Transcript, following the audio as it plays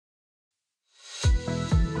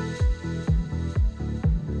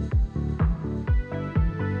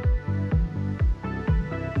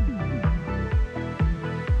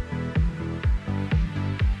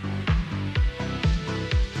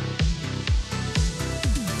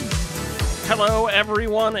Hello,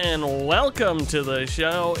 everyone, and welcome to the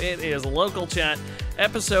show. It is Local Chat,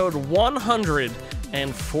 episode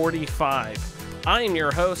 145. I am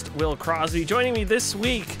your host, Will Crosby. Joining me this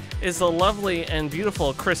week is the lovely and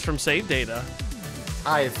beautiful Chris from Save Data.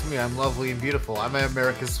 Hi, it's me. I'm lovely and beautiful. I'm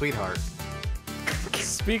America's sweetheart.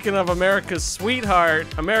 Speaking of America's sweetheart,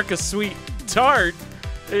 America's sweet tart,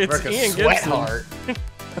 it's America's Ian Gibson. sweetheart.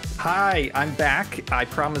 Hi, I'm back. I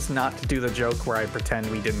promise not to do the joke where I pretend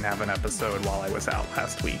we didn't have an episode while I was out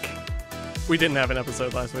last week. We didn't have an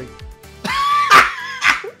episode last week.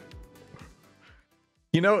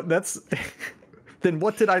 You know, that's... Then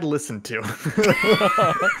what did I listen to?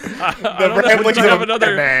 I don't know, but you have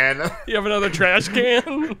another, man. you have another trash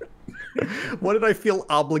can? What did I feel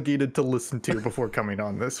obligated to listen to before coming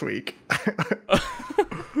on this week?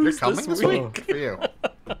 You're coming this week? Good for you.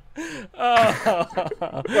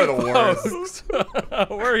 We're the worst.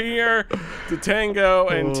 We're here to tango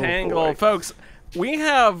and tangle. Boy. Folks, we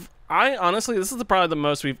have... honestly, this is probably the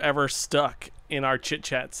most we've ever stuck in our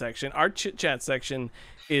chit-chat section. Our chit-chat section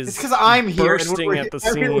is It's because I'm here and bursting at the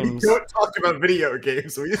we seams. don't talk about video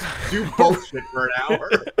games. We just do bullshit for an hour.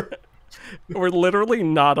 We're literally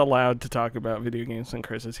not allowed to talk about video games when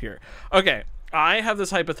Chris is here. Okay, I have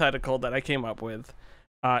this hypothetical that I came up with.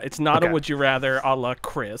 It's not a would you rather a la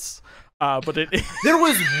Chris, but it is. There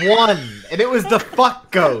was one, and it was the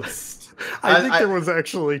fuck ghost. I think there was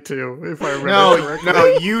actually two, if I remember No, correctly. no,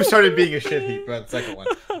 you started being a shit heap about the second one.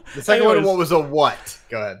 The second one, Anyways. what was a what?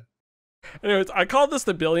 Go ahead. Anyways, I call this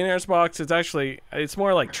the billionaires box. It's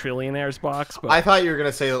more like trillionaires box. But I thought you were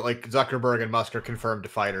gonna say that like Zuckerberg and Musk are confirmed to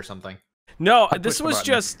fight or something. no, I this pushed the was button.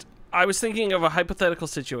 just. I was thinking of a hypothetical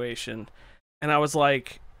situation, and I was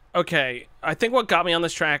like, okay, I think what got me on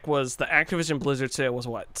this track was the Activision Blizzard sale was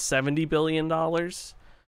what, $70 billion? I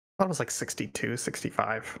thought it was like 62,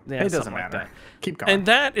 65. Yeah, it doesn't something like matter. that. Keep going. And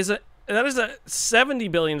that is a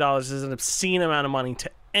 $70 billion is an obscene amount of money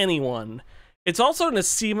to anyone. It's also an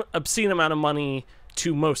obscene amount of money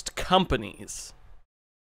to most companies.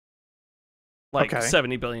 Like Okay.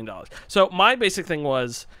 $70 billion. So my basic thing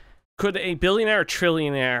was, could a billionaire or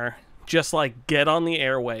trillionaire just like get on the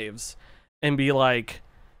airwaves and be like,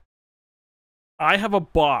 I have a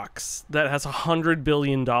box that has $100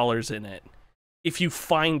 billion in it. If you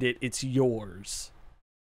find it, it's yours.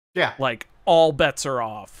 Yeah. Like, all bets are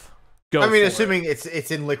off. Go I mean, for assuming it's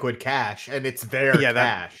in liquid cash and it's their Yeah,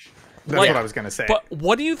 that- cash. That's like- what I was going to say. But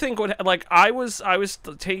what do you think would like? I was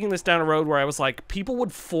taking this down a road where I was like, people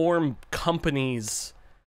would form companies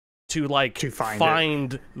to like To find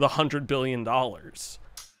find the $100 billion.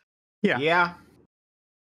 Yeah. Yeah.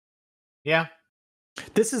 Yeah.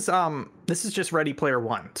 This is just Ready Player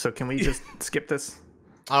One. So can we just skip this?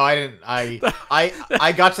 Oh, I didn't.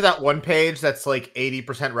 I got to that one page that's like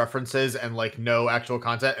 80% references and like no actual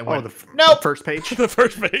content, and went, the first page. The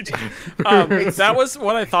first page. That was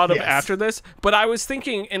what I thought of Yes. after this. But I was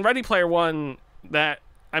thinking in Ready Player One that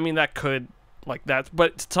that could like that,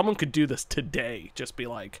 but someone could do this today. Just be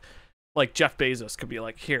like Jeff Bezos could be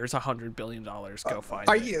like, here's $100 billion. Go find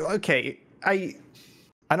Are it. you okay? I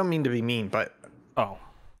don't mean to be mean, but Oh,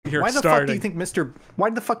 you're why the starting. fuck do you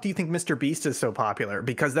think Mr. Beast is so popular?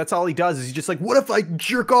 Because that's all he does is he's just like, what if I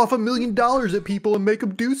jerk off $1 million at people and make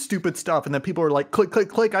them do stupid stuff? And then people are like, click, click,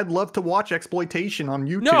 click. I'd love to watch exploitation on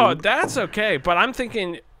YouTube. No, that's okay. But I'm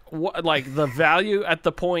thinking, like the value at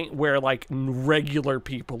the point where like regular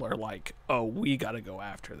people are like, oh, we got to go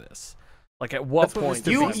after this. Like at what That's what point?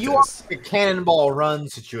 Mr. You Beast you are is. like a cannonball run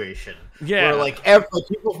situation. Yeah. Where like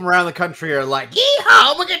people from around the country are like,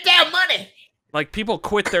 yeehaw, we get that money. Like people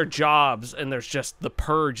quit their jobs and there's just the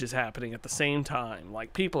purge is happening at the same time.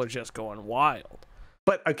 Like people are just going wild.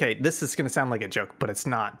 But okay, this is going to sound like a joke, but it's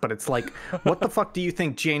not. But it's like, what the fuck do you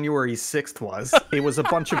think January 6th was? It was a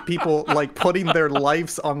bunch of people like putting their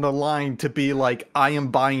lives on the line to be like, I am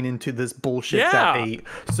buying into this bullshit that Yeah.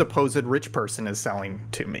 a supposed rich person is selling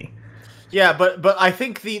to me. Yeah, but I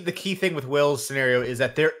think the key thing with Will's scenario is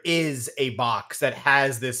that there is a box that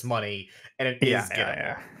has this money and it is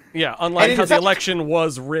gettable. Yeah, unlike And how in the fact- election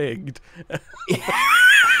was rigged.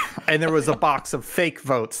 And there was a box of fake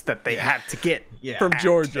votes that they had to get. Yeah. From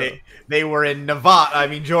Georgia. They were in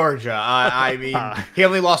Georgia. I mean, he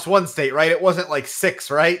only lost one state, right? It wasn't like 6,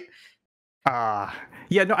 right?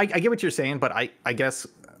 Yeah, no, I get what you're saying, but I guess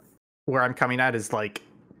where I'm coming at is like,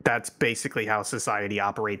 that's basically how society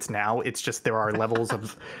operates now. It's just there are levels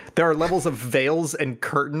of veils and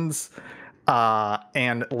curtains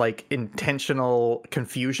and like intentional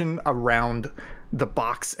confusion around the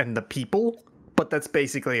box and the people. But that's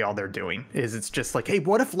basically all they're doing. Is it's just like, hey,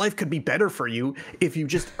 what if life could be better for you if you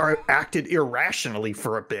just acted irrationally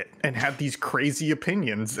for a bit and had these crazy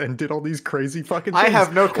opinions and did all these crazy fucking things? I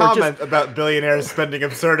have no comment about billionaires spending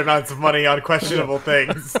absurd amounts of money on questionable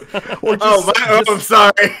things. Or just, I'm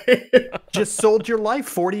sorry. Just sold your life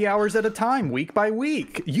 40 hours at a time, week by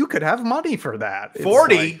week. You could have money for that. It's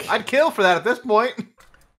 40? like- I'd kill for that at this point.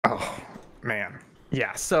 Oh, man.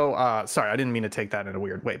 Yeah, so, sorry, I didn't mean to take that in a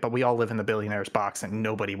weird way, but we all live in the billionaire's box and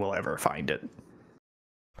nobody will ever find it.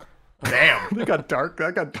 Damn. That got dark.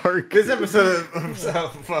 This episode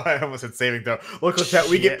of, I almost said saving throw. Local chat,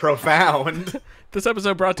 we get profound. This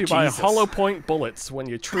episode brought to you by Jesus. Hollow Point Bullets when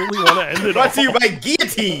you truly want to end it all. Brought to you by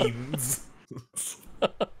guillotines.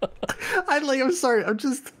 I'm sorry, I'm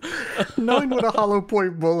just knowing what a hollow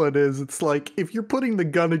point bullet is. It's like if you're putting the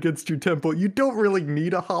gun against your temple, you don't really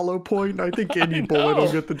need a hollow point. I think any bullet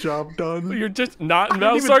will get the job done. You're just not in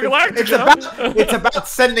don't even Battlestar think- Galactica. It's about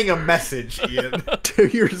sending a message, Ian. To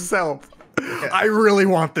yourself. Yeah. I really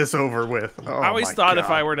want this over with. Oh, I always my thought if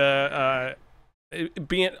God. I were to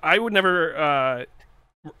I would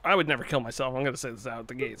never kill myself. I'm gonna say this out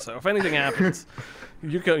the gate. So if anything happens,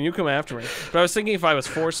 you come after me. But I was thinking if I was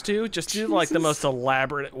forced to, just do like the most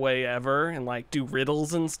elaborate way ever and like do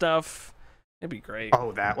riddles and stuff. It'd be great.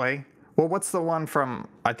 Oh, that way? Well, what's the one from,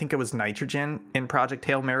 I think it was Nitrogen in Project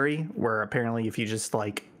Hail Mary, where apparently if you just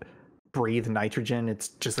like breathe nitrogen, it's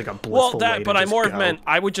just like a blissful way to But I just more go. meant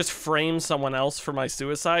I would just frame someone else for my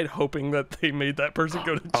suicide, hoping that they made that person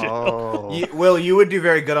go to jail. Oh. Will, you would do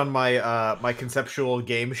very good on my my conceptual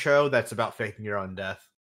game show that's about faking your own death.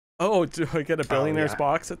 Oh, do I get a billionaire's yeah.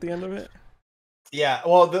 box at the end of it? Yeah,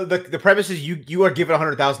 well, the premise is you are given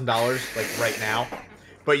 $100,000 like right now,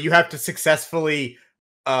 but you have to successfully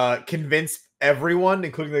convince everyone,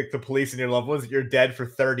 including like the police and your loved ones, that you're dead for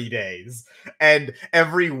 30 days. And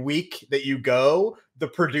every week that you go, the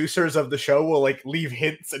producers of the show will like leave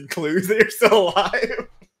hints and clues that you're still alive.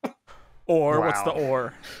 Or what's the Wow.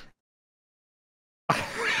 or?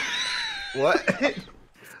 What?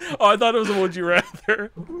 Oh, I thought it was a would you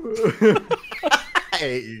rather. I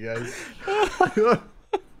hate you guys.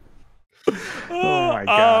 Oh my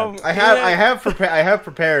God. I have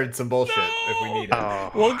prepared some bullshit if we need it.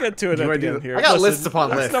 Oh. We'll get to it You at wanna the do end the- here. I got Listen, lists upon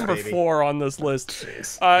that's lists, number baby. 4 on this list.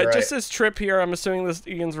 Right. Just this trip here, I'm assuming this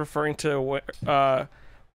Ian's referring to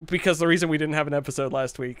because the reason we didn't have an episode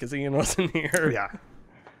last week is Ian wasn't here. Yeah.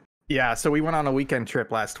 Yeah, so we went on a weekend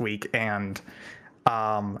trip last week and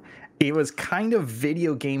it was kind of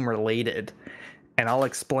video game related, and I'll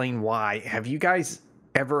explain why. Have you guys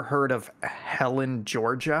ever heard of Helen,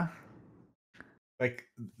 Georgia? Like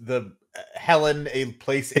the Helen, a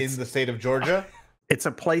place in the state of Georgia. It's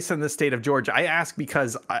a place in the state of Georgia. I ask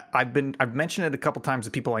because I've mentioned it a couple times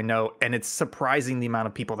to people I know, and it's surprising the amount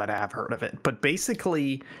of people that have heard of it. But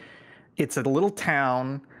basically, it's a little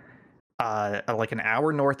town, like an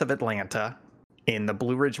hour north of Atlanta, in the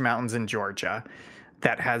Blue Ridge Mountains in Georgia,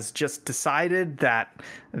 that has just decided that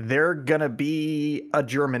they're gonna be a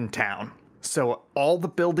German town. So all the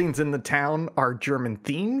buildings in the town are German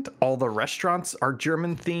themed, all the restaurants are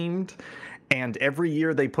German themed, and every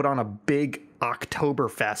year they put on a big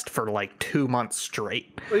Oktoberfest for like 2 months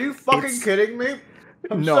straight. Are you fucking It's- kidding me?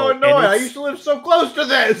 I'm No, so and annoyed. I it's- used to live so close to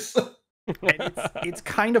this. And it's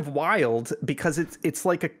kind of wild because it's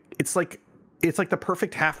like the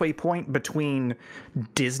perfect halfway point between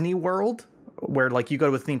Disney World, where like you go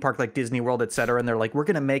to a theme park like Disney World, etc., and they're like, we're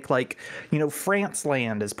gonna make like, you know, France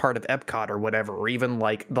Land as part of Epcot or whatever, or even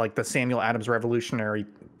like the Samuel Adams Revolutionary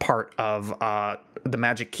part of the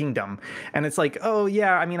Magic Kingdom. And it's like, oh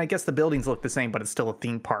yeah, I mean, I guess the buildings look the same, but it's still a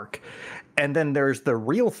theme park. And then there's the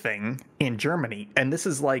real thing in Germany, and this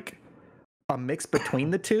is like a mix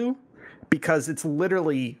between the two, because it's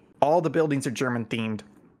literally all the buildings are German themed.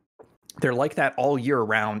 They're like that all year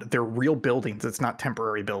round. They're real buildings. It's not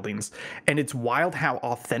temporary buildings. And it's wild how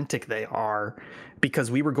authentic they are,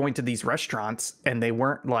 because we were going to these restaurants and they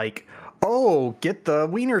weren't like, oh, get the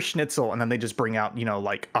Wiener Schnitzel. And then they just bring out, you know,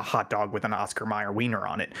 like a hot dog with an Oscar Mayer wiener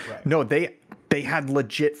on it. Right. No, they had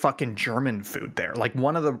legit fucking German food there. Like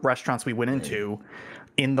one of the restaurants we went into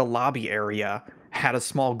in the lobby area had a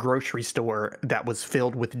small grocery store that was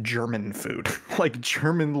filled with German food, like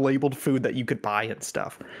German labeled food that you could buy and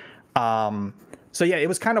stuff. So yeah, it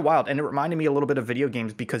was kind of wild, and it reminded me a little bit of video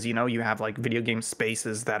games, because you know you have like video game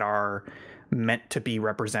spaces that are meant to be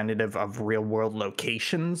representative of real world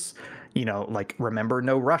locations. You know, like remember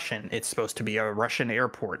No Russian, it's supposed to be a Russian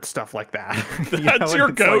airport, stuff like that. You know, That's and your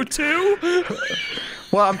it's like- go-to?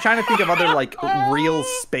 well, I'm trying to think of other like real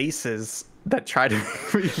spaces that try to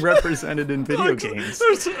be represented in video games.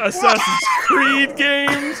 There's Assassin's Creed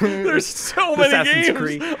games. There's so many Assassin's games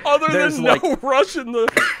Creed. other There's, than like- No Rush in the.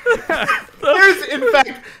 There's, in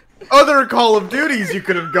fact, other Call of Duties you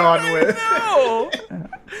could have gone with. No.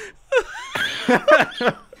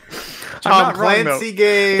 Tom not wrong, Clancy though.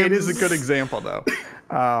 games. It is a good example, though.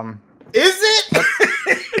 Is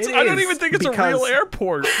it? I don't even think it's a real because-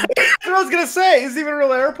 airport. That's what I was gonna say. Is it even a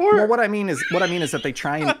real airport? Well, what I mean is that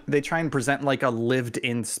they try and present like a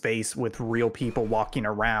lived-in space with real people walking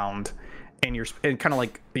around, and kind of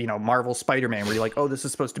like Marvel Spider-Man, where you're like, oh, this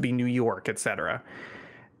is supposed to be New York, etc.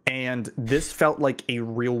 And this felt like a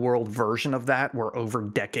real-world version of that, where over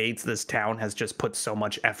decades this town has just put so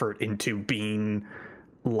much effort into being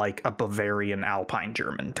like a Bavarian Alpine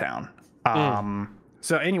German town.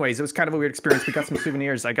 So, anyways, it was kind of a weird experience. We got some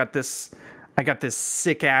souvenirs. I got this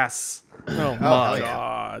sick ass. Oh my hell yeah.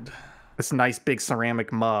 god. This nice big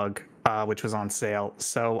ceramic mug, which was on sale.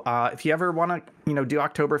 So if you ever want to, do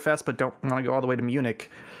Oktoberfest but don't want to go all the way to Munich,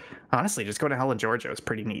 honestly, just go to Helen, Georgia. It's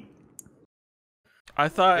pretty neat. I I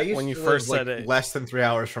thought used when you to first live, said like, it, less than 3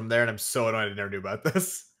 hours from there, and I'm so annoyed I never knew about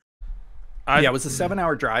this. Yeah, it was a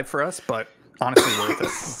 7-hour drive for us, but honestly worth it.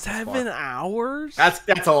 7 hours.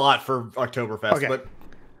 That's a lot for Oktoberfest. Okay. But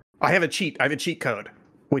I have a cheat code,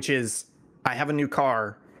 which is I have a new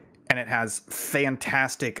car and it has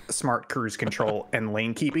fantastic smart cruise control and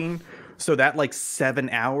lane keeping. So that like 7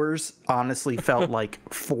 hours honestly felt like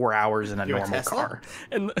 4 hours in a You have a normal Tesla? car.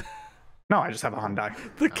 And No, I just have a Hyundai.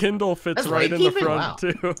 the Kindle fits That's right in the lane-keeping? front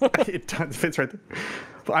Wow. too. It fits right there.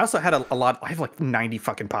 But I also had a lot. I have like 90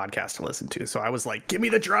 fucking podcasts to listen to. So I was like, give me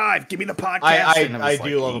the drive, give me the podcast. And it I was,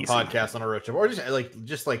 do like, love easy. a podcast on a road trip, or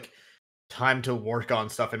just like time to work on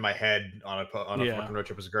stuff in my head on a Yeah. fucking road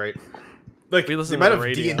trip was great. Like We the listen amount to of the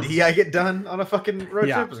radio. D&D I get done on a fucking road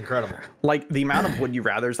Yeah. trip was incredible. Like the amount of would you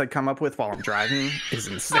rather's I come up with while I'm driving is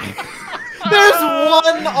insane. There's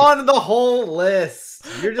one on the whole list.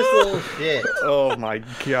 You're just a little shit. Oh my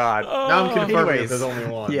god. Now I'm confirming Anyways, that there's only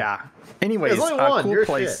one. Yeah. Anyways, There's only one. cool You're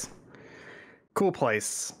place. Cool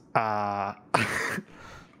place.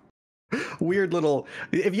 Weird little.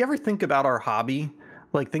 If you ever think about our hobby,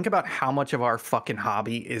 like think about how much of our fucking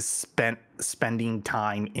hobby is spending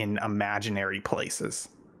time in imaginary places.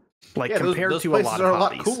 Like Yeah, compared those to a places lot are of a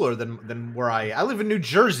lot hobbies. cooler than where I live in New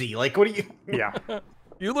Jersey. Like, what do you? Yeah.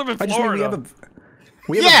 You live in I just mean Florida.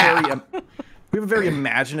 we have Yeah. we have a very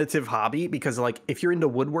imaginative hobby because like if you're into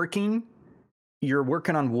woodworking, you're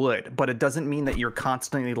working on wood, but it doesn't mean that you're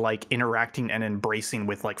constantly like interacting and embracing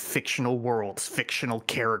with like fictional worlds, fictional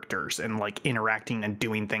characters, and like interacting and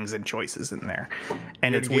doing things and choices in there.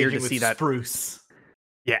 And You're it's weird to engaging see with that. spruce.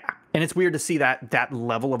 Yeah, and it's weird to see that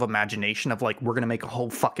level of imagination of like we're gonna make a whole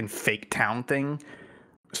fucking fake town thing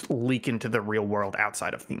leak into the real world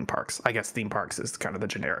outside of theme parks. I guess theme parks is kind of the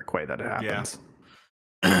generic way that it happens.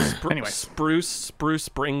 Anyway. Spruce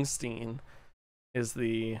Springsteen is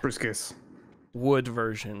the Bruce Goose. wood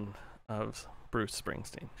version of Bruce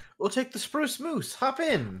Springsteen. We'll take the spruce moose. Hop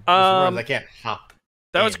in. I can't hop.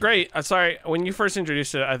 That was in. great. Sorry, when you first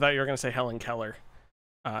introduced it, I thought you were going to say Helen Keller,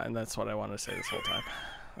 and that's what I wanted to say this whole time.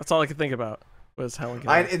 That's all I could think about was Helen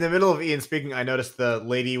Keller. In the middle of Ian speaking, I noticed the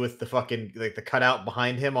lady with the fucking like the cutout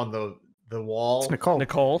behind him on the wall. It's Nicole.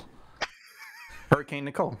 Nicole, Hurricane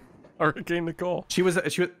Nicole. Hurricane Nicole. She was at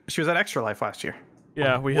Extra Life last year.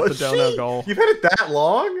 Yeah, we hit Was the dono she? goal. You've had it that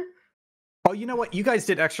long? Oh, you know what? You guys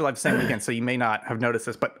did Extra Life same weekend, so you may not have noticed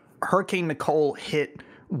this, but Hurricane Nicole hit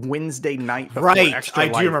Wednesday night before Right. Extra I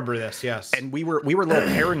Life. do remember this. Yes. And we were a little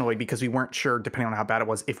paranoid because we weren't sure, depending on how bad it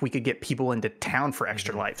was, if we could get people into town for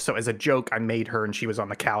Extra Life. So as a joke, I made her and she was on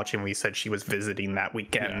the couch and we said she was visiting that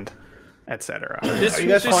weekend, etc. This, Are you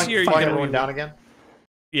guys this year, you flying can everyone down again?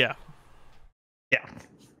 Yeah, Yeah.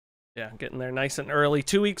 yeah, getting there nice and early,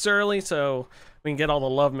 2 weeks early, so we can get all the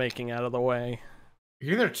lovemaking out of the way.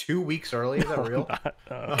 You're there 2 weeks early. Is that real?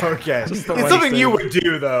 Not, Okay. Just It's the something Wednesday. you would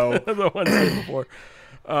do though. the Wednesday before.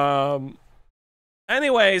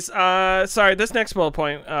 Anyways, sorry, this next bullet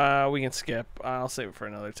point we can skip. I'll save it for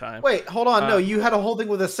another time. Wait, hold on. No, Uh, you had a whole thing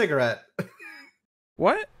with a cigarette.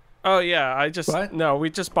 What? Oh yeah, I just What? no, we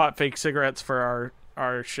just bought fake cigarettes for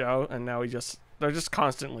our show, and now they're just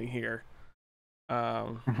constantly here.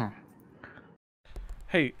 Mhm.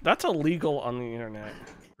 Hey, that's illegal on the internet.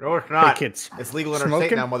 No, it's Hey, not. kids. It's legal in our state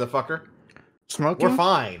Smoking? now, motherfucker. Smoking? We're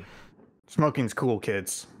fine. Smoking's cool,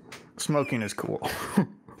 kids. Smoking is cool.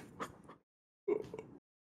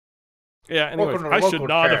 Yeah, anyways, Welcome to I the should local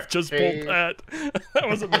not have church, just eh? pulled that. That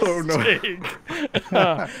was a Oh, no. mistake.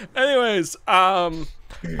 Anyways,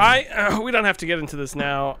 we don't have to get into this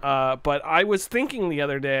now, but I was thinking the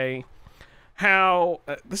other day how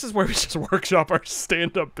this is where we just workshop our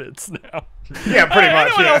stand-up bits now. Yeah, pretty much.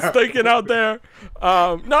 Anyone Yeah. else thinking out there?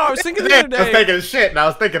 No, I was thinking the other I was day. thinking of shit, and I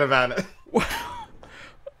was thinking about it.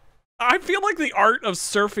 I feel like the art of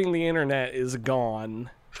surfing the internet is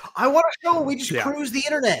gone. I want to show we just Yeah. cruise the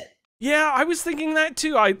internet. Yeah, I was thinking that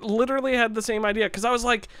too. I literally had the same idea because I was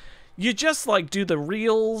like, you just like do the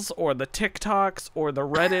reels or the TikToks or the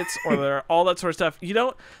Reddits or the all that sort of stuff. You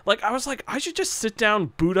don't like. I was like, I should just sit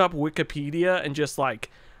down, boot up Wikipedia, and just like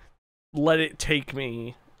let it take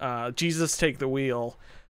me. Jesus, take the wheel.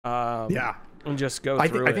 Yeah. and just go I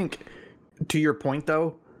through think, I think, to your point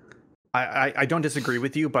though, I don't disagree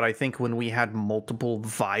with you, but I think when we had multiple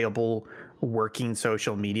viable working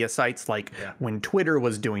social media sites, like when Twitter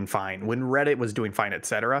was doing fine, when Reddit was doing fine,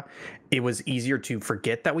 etc., it was easier to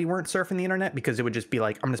forget that we weren't surfing the internet because it would just be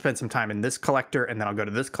like, I'm going to spend some time in this collector, and then I'll go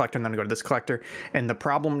to this collector, and then I'll go to this collector. And the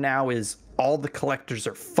problem now is all the collectors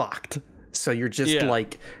are fucked. So you're just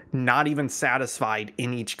like not even satisfied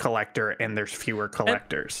in each collector, and there's fewer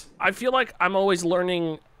collectors. And I feel like I'm always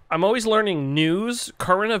learning news,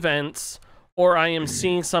 current events, or I am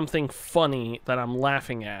seeing something funny that I'm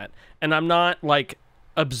laughing at, and I'm not like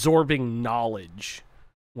absorbing knowledge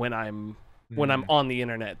when I'm on the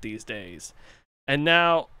internet these days. And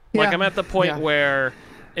now like I'm at the point where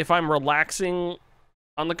if I'm relaxing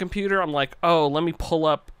on the computer, I'm like, oh, let me pull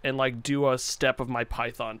up and like do a step of my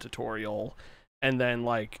Python tutorial, and then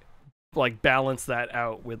like balance that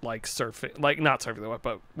out with like surfing, like not surfing the web,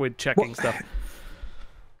 but with checking stuff.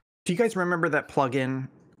 Do you guys remember that plugin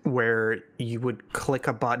where you would click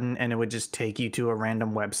a button and it would just take you to a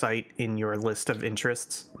random website in your list of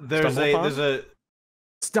interests? There's a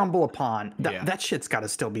Stumble Upon. That shit's got to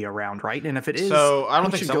still be around, right? And if it is, so I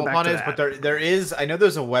don't think should Stumble go back Upon to is, that. but there is. I know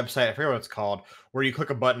there's a website. I forget what it's called, where you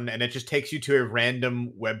click a button and it just takes you to a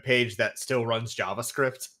random web page that still runs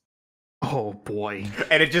JavaScript. Oh boy!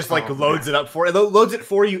 And it just like loads it up for it. Loads it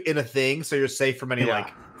for you in a thing, so you're safe from any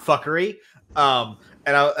like fuckery.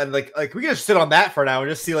 And like we can just sit on that for now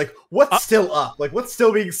and just see like what's still up, like what's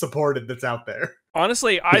still being supported that's out there.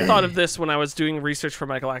 Honestly, I thought of this when I was doing research for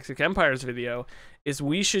my Galactic Empires video, is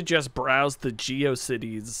we should just browse the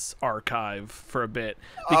GeoCities archive for a bit,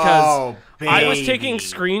 because I was taking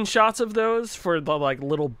screenshots of those for the like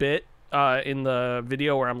little bit in the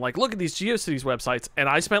video where I'm like, look at these GeoCities websites, and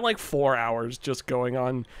I spent like 4 hours just going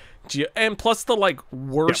on and plus the like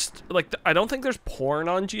worst like I don't think there's porn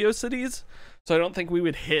on GeoCities, so I don't think we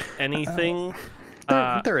would hit anything.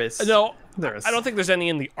 There is. No, there is. I don't think there's any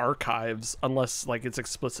in the archives unless like it's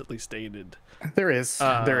explicitly stated. There is.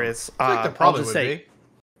 There is. I think there probably would say,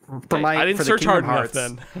 be. I didn't search hard enough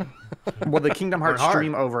then. Well, the Kingdom Hearts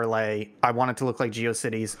stream overlay, I wanted to look like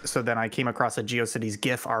GeoCities, so then I came across a GeoCities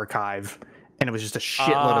GIF archive, and it was just a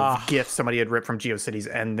shitload of GIFs somebody had ripped from GeoCities,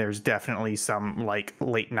 and there's definitely some like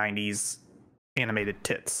late 90s animated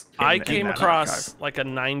tits. I came across like a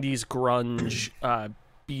 90s grunge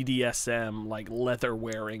BDSM like leather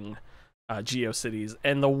wearing GeoCities,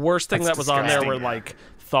 and the worst thing that was on there were like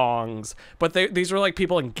thongs, but these were like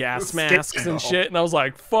people in gas masks and shit, and I was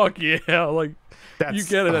like, fuck yeah, like you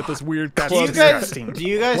get it at this weird club. Do you guys think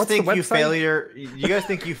you guys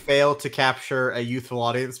think you fail to capture a youthful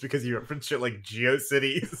audience because you reference shit like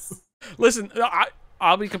GeoCities? Listen,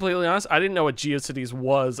 I'll be completely honest, I didn't know what GeoCities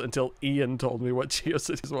was until Ian told me what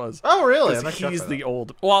GeoCities was. Oh really? He's the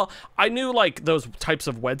old. Well, I knew like those types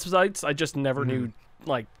of websites, I just never knew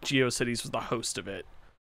like GeoCities was the host of it.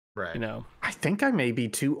 Right. You know. I think I may be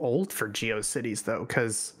too old for GeoCities though,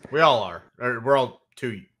 because we all are. We're all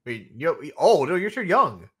too old. No, you're too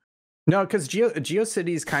young. No, because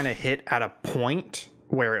GeoCities kind of hit at a point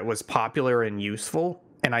where it was popular and useful,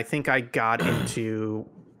 and I think I got into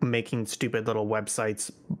making stupid little websites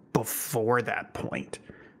before that point.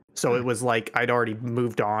 So it was like I'd already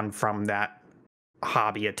moved on from that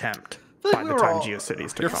hobby attempt by the time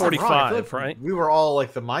GeoCities took off. You're 45, right? We were all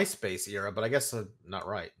like the MySpace era, but I guess not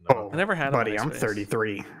right. No. I never had a buddy. MySpace. I'm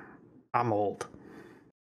 33. I'm old.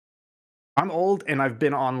 And I've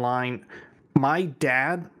been online. My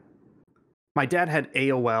dad had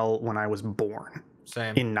AOL when I was born.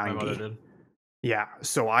 Same. In My 90. mother did. Yeah,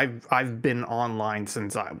 so I've been online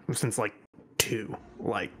since like 2,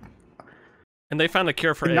 like. And they found a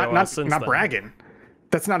cure for AOL since not then. bragging.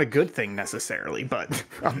 That's not a good thing necessarily, but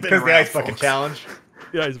I've been because the around, Ice Bucket folks. Challenge.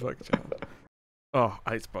 The Ice Bucket Challenge. Oh,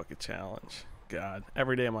 Ice Bucket Challenge. God,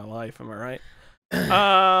 every day of my life. Am I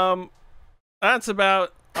right? That's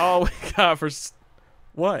about all we got for.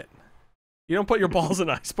 What? You don't put your balls in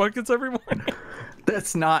ice buckets every morning?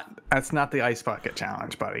 That's not the Ice Bucket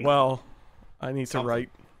Challenge, buddy. Well, I need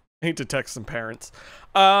to text some parents.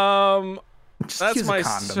 Just That's use a my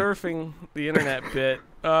condom. surfing the internet bit.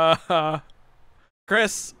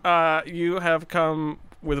 Chris, you have come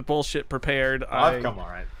with bullshit prepared. I've come all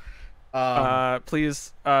right.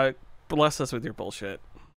 Please bless us with your bullshit.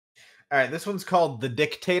 All right, this one's called The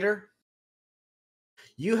Dictator.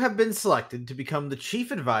 You have been selected to become the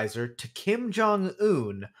chief advisor to Kim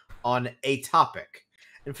Jong-un on a topic.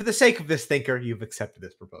 And for the sake of this thinker, you've accepted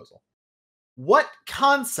this proposal. What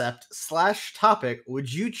concept/topic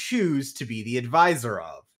would you choose to be the advisor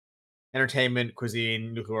of? Entertainment,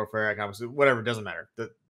 cuisine, nuclear warfare, economics, whatever, doesn't matter.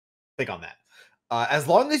 Think on that. As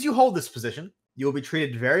long as you hold this position, you will be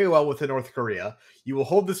treated very well within North Korea. You will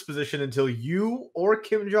hold this position until you or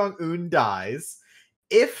Kim Jong-un dies.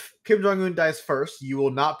 If Kim Jong-un dies first, you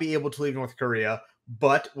will not be able to leave North Korea,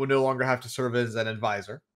 but will no longer have to serve as an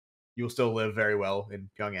advisor. You will still live very well in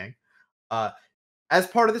Pyongyang. As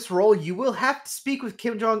part of this role, you will have to speak with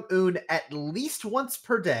Kim Jong-un at least once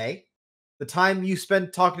per day. The time you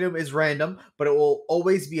spend talking to him is random, but it will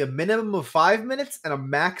always be a minimum of 5 minutes and a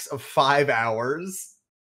max of 5 hours.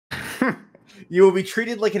 You will be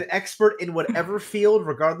treated like an expert in whatever field,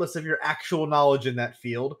 regardless of your actual knowledge in that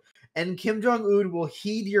field. And Kim Jong-un will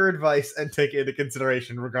heed your advice and take it into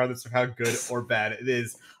consideration, regardless of how good or bad it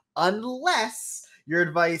is, unless your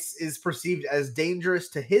advice is perceived as dangerous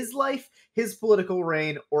to his life, his political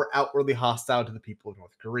reign, or outwardly hostile to the people of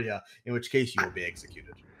North Korea, in which case you will be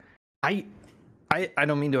executed. I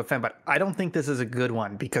don't mean to offend, but I don't think this is a good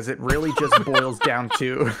one because it really just boils down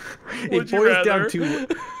to it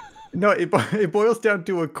boils down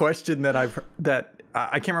to a question that I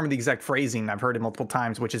can't remember the exact phrasing. I've heard it multiple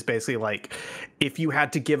times, which is basically like, if you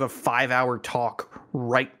had to give a 5-hour talk,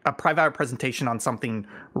 a 5-hour presentation on something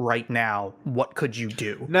right now, what could you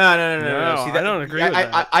do? No. See, I don't agree with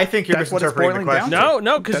that. I think you're misinterpreting the question.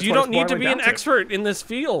 No, because you don't need to be an expert in this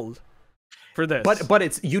field for this.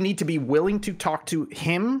 But you need to be willing to talk to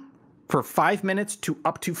him for 5 minutes to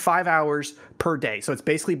up to 5 hours per day. So it's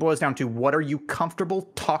basically boils down to, what are you comfortable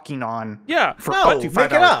talking on? Yeah, for up to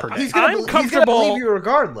 5 hours per day. He's gonna believe you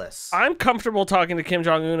regardless. I'm comfortable talking to Kim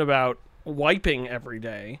Jong-un about wiping every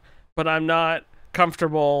day, but I'm not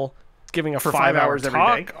comfortable giving a 5 hours every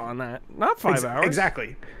talk day on that. Not 5 hours.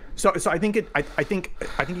 Exactly. So I think you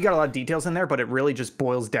got a lot of details in there, but it really just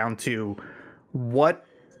boils down to, what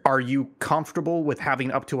are you comfortable with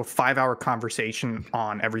having up to a 5-hour conversation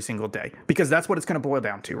on every single day? Because that's what it's going to boil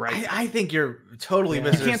down to, right? I think you're totally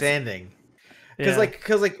misunderstanding.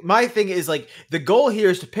 Because my thing is, like, the goal here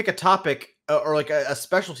is to pick a topic or like a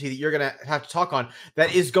specialty that you're gonna have to talk on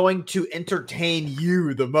that is going to entertain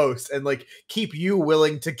you the most and like keep you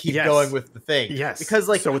willing to keep going with the thing. Yes. Because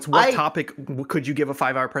like, so it's what topic could you give a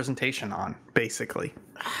 5-hour presentation on, basically?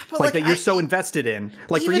 Like that you're so invested in.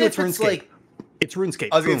 Like for you, it's RuneScape. It's RuneScape.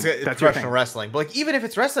 I was gonna say it's professional wrestling, but like even if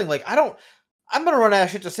it's wrestling, like I'm gonna run out of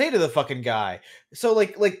shit to say to the fucking guy. So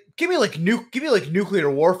like give me like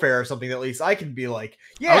nuclear warfare or something that at least I can be like,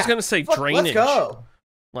 yeah. I was gonna say drainage. Let's go.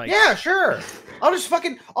 Like, yeah, sure. I'll just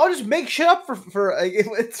make shit up for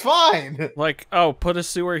it's fine. Like, oh, put a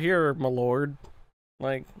sewer here, my lord.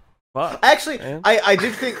 Like, fuck. Actually, man. I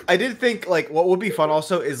did think like what would be fun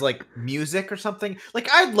also is like music or something. Like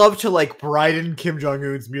I'd love to like broaden Kim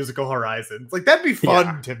Jong-un's musical horizons. Like that'd be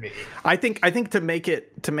fun to me. I think to make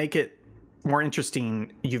it more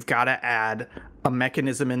interesting, you've got to add a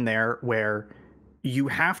mechanism in there where you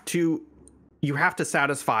have to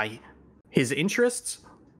satisfy his interests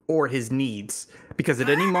or his needs, because at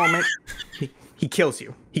any moment he kills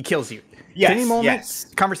you. Yes, at any moment,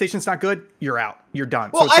 conversation's not good, you're out. You're done.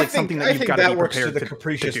 Well, so it's like something that you've got to be works prepared to the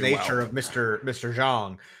capricious nature of Mr.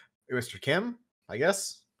 Zhang. Mr. Kim, I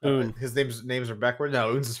guess. His names are backward. No,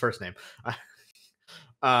 Un's his first name.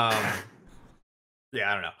 Yeah,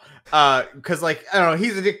 I don't know. Because like I don't know,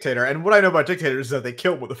 he's a dictator, and what I know about dictators is that they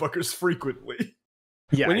kill motherfuckers frequently.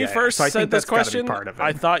 Yeah. When you first said this question, part of it.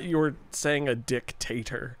 I thought you were saying a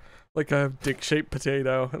dictator, like a dick-shaped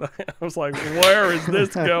potato. And I was like, where is this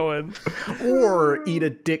going? Or eat a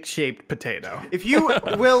dick-shaped potato. If you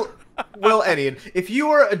will, Edian, if you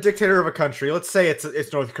were a dictator of a country, let's say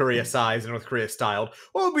it's North Korea size and North Korea styled,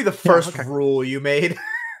 what would be the first rule you made?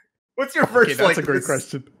 What's your first? That's a great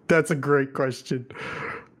question. That's a great question.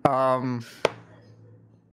 Fuck,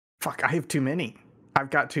 I have too many. I've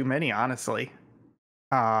got too many, honestly.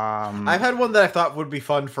 I've had one that I thought would be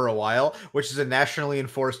fun for a while, which is a nationally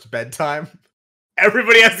enforced bedtime.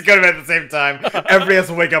 Everybody has to go to bed at the same time. Everybody has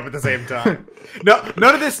to wake up at the same time.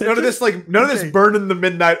 None of this burning the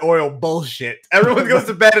midnight oil bullshit. Everyone goes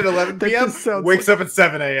to bed at 11 p.m. Wakes up at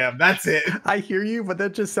 7 a.m. That's it. I hear you, but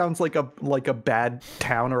that just sounds like a bad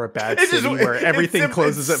town or a bad city where everything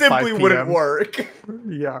closes at 5 p.m. Simply wouldn't work.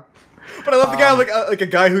 Yeah. But I love the guy like a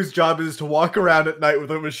guy whose job is to walk around at night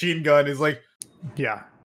with a machine gun. He's like, Yeah.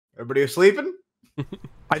 everybody sleeping?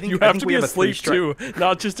 I think You I have think to we be have a asleep three-strike- too,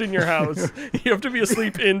 not just in your house. You have to be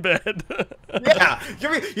asleep in bed. Yeah,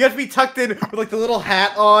 you have to be tucked in with like the little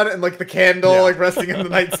hat on and like the candle Yeah. like resting in the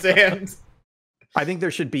nightstand. I think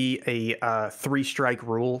there should be a 3-strike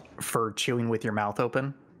rule for chewing with your mouth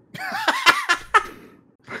open.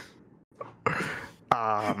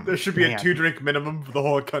 There should be Man. a 2-drink minimum for the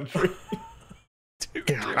whole country.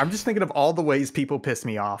 Yeah, I'm just thinking of all the ways people piss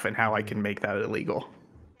me off and how I can make that illegal.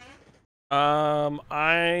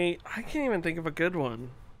 I can't even think of a good one.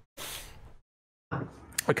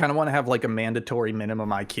 I kind of want to have like a mandatory minimum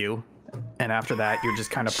IQ, and after that, you're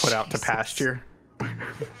just kind of put out to pasture.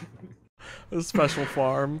 A special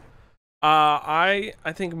farm. I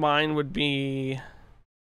think mine would be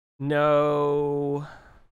no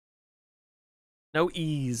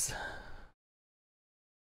E's.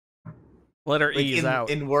 Letter Like E's out.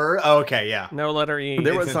 in word. Oh, okay, yeah. No letter E.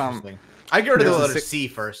 There It's was interesting. I get rid of the there's a letter six- C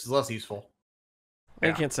first. It's less useful.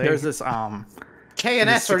 I can't say. There's this K and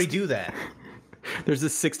The S already 60 do that. There's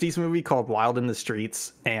this 60s movie called Wild in the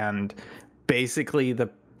Streets, and basically the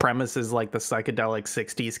premise is like the psychedelic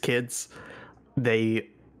 60s kids, they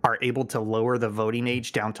are able to lower the voting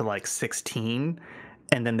age down to like 16,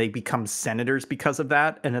 and then they become senators because of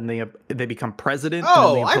that, and then they become president.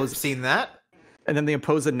 Oh, I've seen that. And then they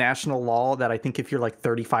impose a national law that I think if you're like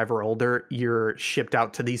 35 or older, you're shipped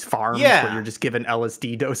out to these farms Yeah. where you're just given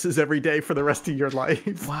LSD doses every day for the rest of your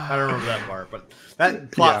life. I don't remember that part, but that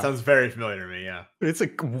plot Yeah. sounds very familiar to me. Yeah. It's a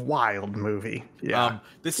wild movie. Yeah.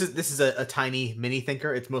 This is a tiny mini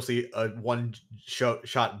thinker. It's mostly a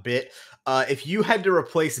one-shot bit. If you had to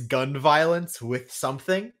replace gun violence with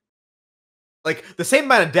something, like the same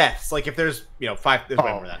amount of deaths, like if there's if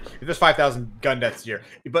there's 5,000 gun deaths a year,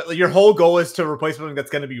 but your whole goal is to replace something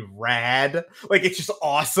that's going to be rad. Like it's just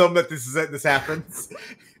awesome that this happens.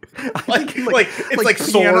 like it's like piano-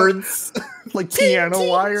 swords, like piano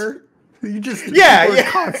wire. You just Yeah, people are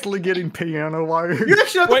yeah. constantly getting piano wire. You're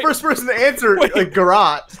actually not the Wait. first person to answer Wait. like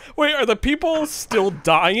Garrot. Wait, are the people still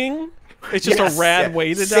dying? It's just Yes, a rad yeah.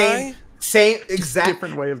 way to Same- die? Same exact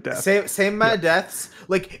Different way of death. Same amount of deaths.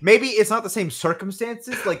 Like maybe it's not the same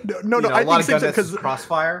circumstances. Like No, you know, I a lot think of gun same- deaths is 'cause-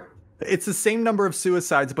 crossfire. It's the same number of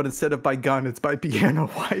suicides, but instead of by gun, it's by piano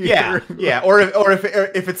wire. Yeah. Or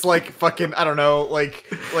if it's like fucking I don't know, like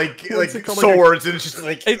What's it called, like swords and it's just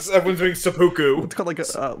like It's- everyone's doing seppuku. It's called like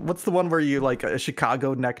a what's the one where you like a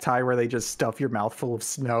Chicago necktie where they just stuff your mouth full of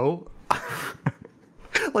snow?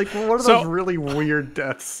 Like one of So- those really weird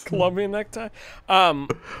deaths. Colombian necktie?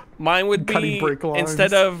 Mine would Cutting be, brake lines.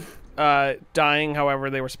 instead of dying however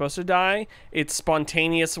they were supposed to die, it's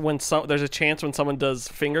spontaneous when there's a chance when someone does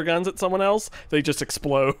finger guns at someone else, they just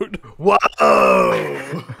explode. Whoa!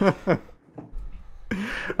 Oh,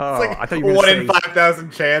 Like I thought you were one gonna in say,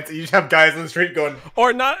 5,000 chance. You just have guys on the street going,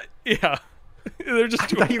 Or not, yeah. They're just I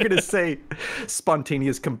thought doing you were gonna say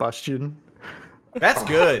spontaneous combustion. "That's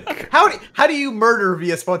good." How do you murder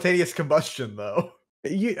via spontaneous combustion though?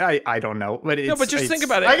 I don't know, but it's, No, but just think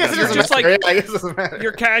about it. I guess it You're doesn't just matter. like, I guess it doesn't matter.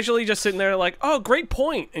 you're casually just sitting there like, oh, great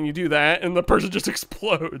point, and you do that, and the person just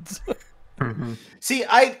explodes. See,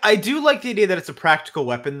 I do like the idea that it's a practical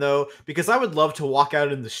weapon, though, because I would love to walk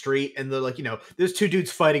out in the street and they're like, there's two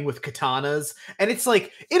dudes fighting with katanas, and it's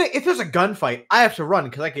like, if there's a gunfight, I have to run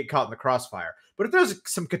because I get caught in the crossfire. But if there's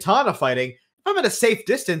some katana fighting, if I'm at a safe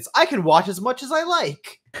distance, I can watch as much as I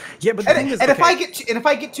like. Yeah, but the And, thing is, and okay, if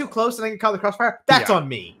I get too close and I get caught in the crossfire, that's Yeah. on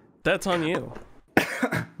me. That's on you.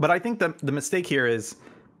 but I think the mistake here is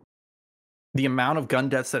the amount of gun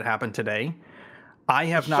deaths that happen today. I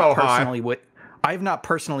have not So high.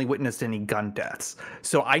 personally witnessed any gun deaths.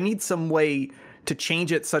 So I need some way to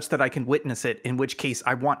change it such that I can witness it, in which case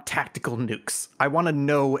I want tactical nukes. I want to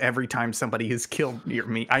know every time somebody is killed near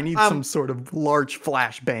me. I need some sort of large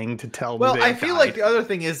flashbang to tell me Well, they I feel died. like the other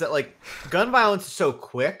thing is that like gun violence is so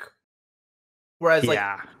quick, whereas like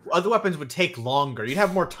yeah, other weapons would take longer. You'd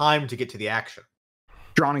have more time to get to the action.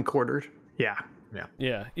 drawn and quartered. Yeah.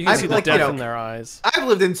 Yeah, you can I see like, the death in their eyes. I've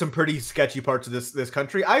lived in some pretty sketchy parts of this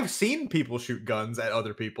country. I've seen people shoot guns at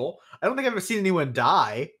other people. I don't think I've ever seen anyone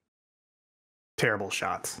die. Terrible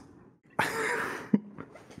shots.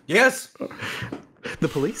 Yes. The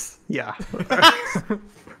police? Yeah.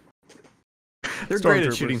 They're great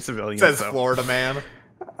at shooting Stormtroopers. civilians. Says though. Florida man.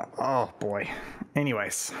 Oh boy.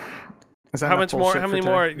 Anyways, is that How enough much more? bullshit How for many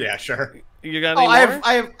today? more? Yeah, sure. You got Oh, any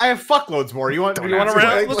more? I have fuckloads more. You want? Don't You want to ask round?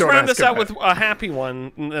 about it. Let's Don't round ask this out about with a happy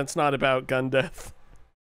one that's not about gun death.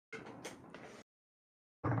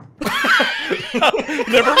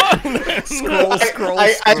 Never mind. Scroll.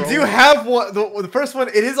 I do have one. The first one,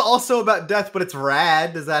 it is also about death, but it's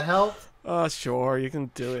rad. Does that help? Oh, sure, you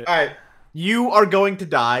can do it. All right. You are going to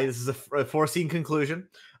die. This is a foreseen conclusion.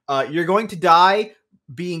 You're going to die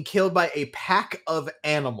being killed by a pack of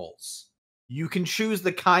animals. You can choose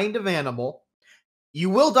the kind of animal. You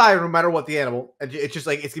will die no matter what the animal. It's just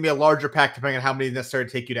like it's gonna be a larger pack depending on how many is necessary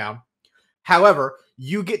to take you down. However,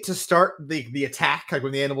 you get to start the attack, like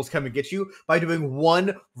when the animals come and get you, by doing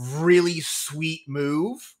one really sweet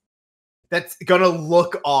move that's gonna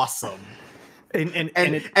look awesome. And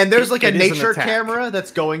there's like a nature camera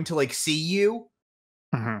that's going to like see you,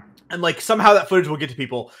 and like somehow that footage will get to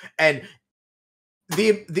people. And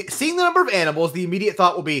the seeing the number of animals, the immediate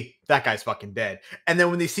thought will be that guy's fucking dead. And then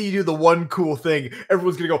when they see you do the one cool thing,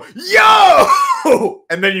 everyone's gonna go yo,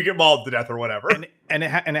 and then you get mauled to death or whatever. And it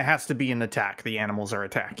has to be an attack. The animals are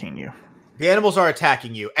attacking you. The animals are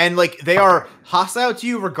attacking you, and like they are hostile to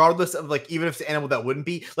you, regardless of like even if it's an animal that wouldn't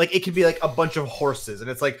be. Like it could be like a bunch of horses, and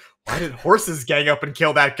it's like, why did horses gang up and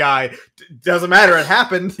kill that guy? Doesn't matter, it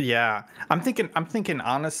happened. Yeah, I'm thinking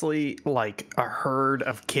honestly, like a herd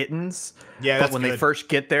of kittens. Yeah, but when they first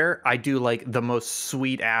get there, I do like the most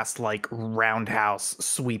sweet ass like roundhouse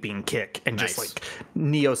sweeping kick and just like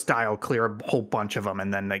Neo style clear a whole bunch of them,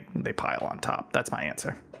 and then they pile on top. That's my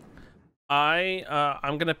answer.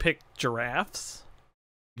 I'm gonna pick giraffes.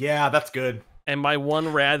 Yeah, that's good. And my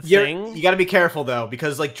one rad thing, you got to be careful though,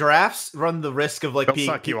 because like giraffes run the risk of like They'll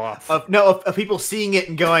suck you off. Of people seeing it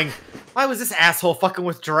and going, "Why was this asshole fucking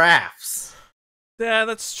with giraffes?" Yeah,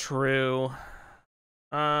 that's true.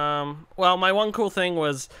 Well, my one cool thing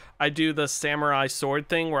was I do the samurai sword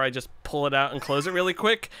thing where I just pull it out and close it really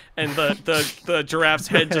quick, and the giraffe's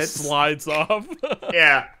head just slides off.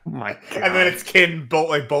 Yeah. Oh my God. And then its kin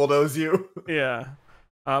bulldoze you. Yeah.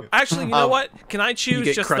 Actually, you know what? Can I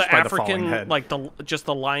choose just the African, like just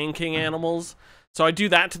the Lion King animals? So I do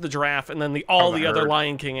that to the giraffe, and then all the other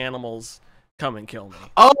Lion King animals come and kill me.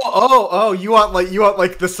 Oh! You want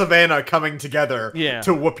like the savannah coming together,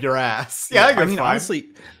 to whoop your ass? Yeah, I mean, honestly,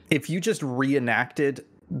 if you just reenacted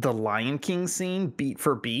the Lion King scene beat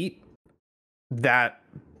for beat, that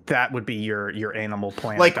would be your Animal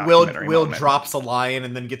Planet. Like Will drops a lion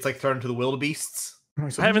and then gets like thrown to the wildebeests. I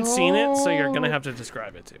haven't seen it, so you're gonna have to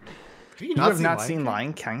describe it to me. You have not seen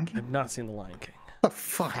Lion King? I've not seen the Lion King. The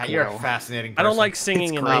fuck, you're a fascinating person. I don't like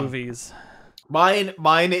singing in movies.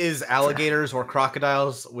 Mine is alligators or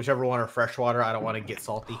crocodiles, whichever one are freshwater. I don't want to get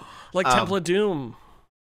salty. Like Temple of Doom.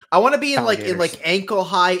 I want to be in like ankle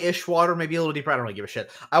high ish water, maybe a little deeper. I don't really give a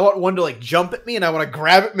shit. I want one to like jump at me, and I want to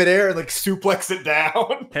grab it midair and like suplex it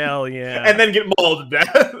down. Hell yeah! And then get mauled to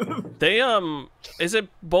death. They is it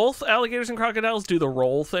both alligators and crocodiles do the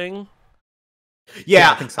roll thing?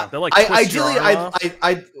 Yeah, I think so. They're like ideally,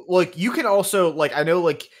 I like you can also like I know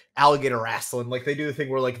like alligator wrestling, like they do the thing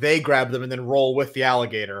where like they grab them and then roll with the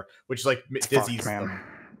alligator, which like dizzies them.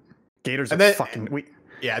 Gators are fucking.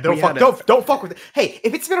 Yeah, don't fuck with it. Hey,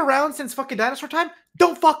 if it's been around since fucking dinosaur time,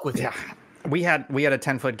 don't fuck with it. Yeah. We had a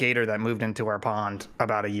 10-foot gator that moved into our pond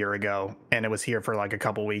about a year ago, and it was here for like a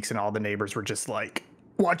couple weeks, and all the neighbors were just like,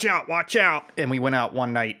 watch out, watch out. And we went out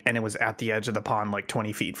one night, and it was at the edge of the pond, like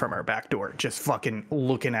 20 feet from our back door, just fucking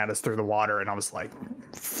looking at us through the water. And I was like,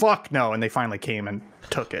 fuck no. And they finally came and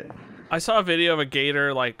took it. I saw a video of a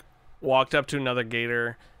gator like walked up to another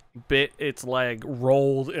gator, bit its leg,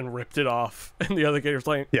 rolled, and ripped it off. And the other gator's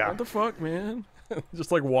like, what the fuck, man?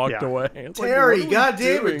 Just like walked away. It's Terry, like,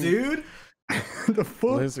 goddamn it, dude. The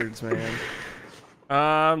fuck? Lizards, man.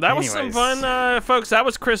 That was some fun, folks. That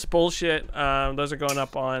was Chris Bullshit. Those are going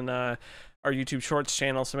up on our YouTube Shorts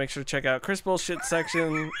channel, so make sure to check out Chris Bullshit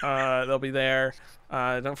section. They'll be there.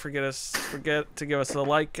 Don't forget to give us a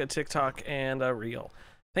like, a TikTok, and a reel.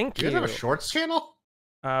 Thank you. You guys have a Shorts channel?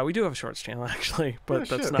 We do have a Shorts channel actually, but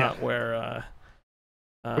that's not where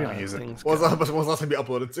we don't use it. When's the last time you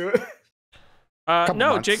uploaded to it?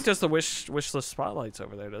 No, months. Jake does the wish list spotlights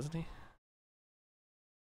over there, doesn't he?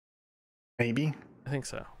 Maybe. I think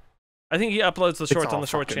so. I think he uploads the shorts on the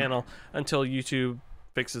short channel until YouTube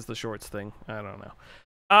fixes the shorts thing. I don't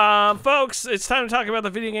know. Folks, it's time to talk about the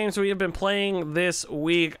video games we have been playing this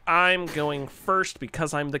week. I'm going first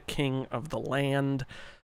because I'm the king of the land.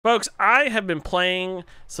 Folks, I have been playing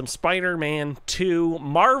some Spider-Man 2,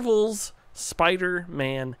 Marvel's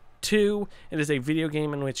Spider-Man 2. It is a video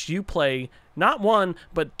game in which you play not one,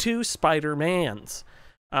 but two Spider-Mans.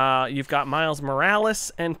 You've got Miles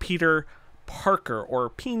Morales and Peter Parker, or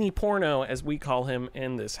Peony Porno, as we call him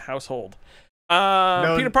in this household.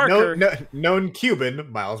 Peter Parker, known Cuban,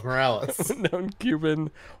 Miles Morales. known Cuban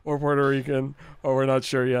or Puerto Rican, or we're not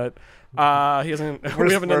sure yet. He hasn't.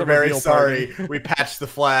 We haven't done We're the very reveal sorry. party. We patched the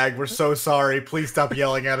flag. We're so sorry. Please stop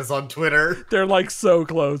yelling at us on Twitter. They're like so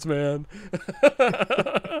close, man.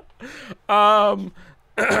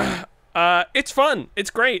 It's fun. It's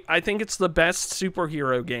great. I think it's the best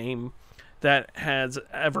superhero game that has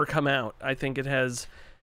ever come out. I think it has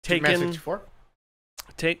Superman taken 64?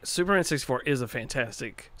 Superman 64 is a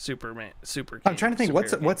fantastic super game. I'm trying to think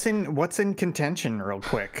superhero game. what's in contention real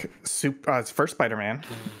quick. First Spider-Man,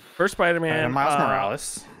 First Spider-Man, and Miles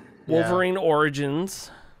Morales. Wolverine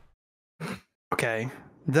Origins. Okay,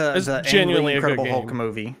 It's the genuinely a good Incredible Hulk game.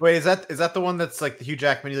 movie. Wait, is that the one that's like the Hugh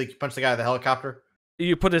Jackman? You like punch the guy out of the helicopter?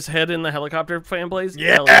 You put his head in the helicopter fan blaze?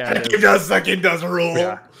 Yeah, Hell yeah, it that is. does. That game does rule.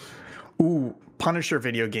 Yeah. Ooh, Punisher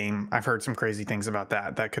video game. I've heard some crazy things about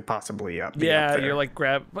that. That could possibly be up Yeah, there. you're like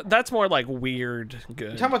but that's more like weird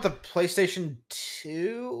good. You talking about the PlayStation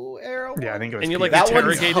 2 era? Yeah, I think it was. And you, Peter. like, That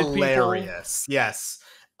one's interrogated people? hilarious. Yes.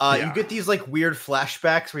 Yeah. You get these like weird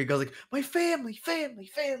flashbacks where he goes like, "My family."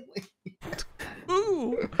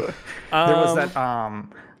 Ooh. There was that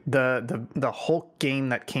the Hulk game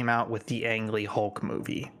that came out with the Ang Lee Hulk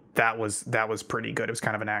movie. That was pretty good. It was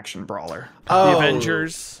kind of an action brawler. The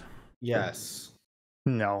Avengers. Yes.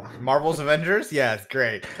 No. Marvel's Avengers. Yeah, it's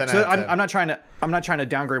great. 10 So out of 10. I'm not trying to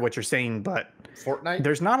downgrade what you're saying, but Fortnite.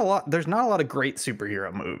 there's not a lot of great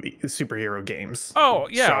superhero games. Oh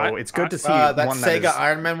yeah, So it's good to see that one that Sega is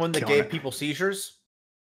Iron Man one that killing gave it. people seizures.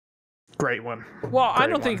 great one. well, I Great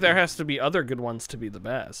don't think one. there has to be other good ones to be the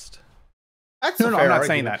best. That's No, a no, fair I'm not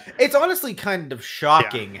saying argument. that. It's honestly kind of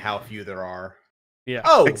shocking how few there are. Yeah.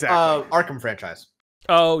 Oh, Exactly. Arkham franchise.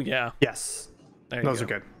 Oh yeah. Yes, There you those go. are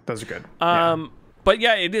good. Those are good. Yeah. But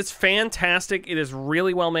yeah, it is fantastic. It is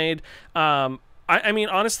really well made. I mean,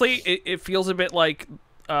 honestly, it feels a bit like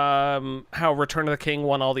how Return of the King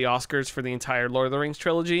won all the Oscars for the entire Lord of the Rings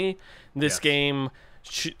trilogy. This Yes. game,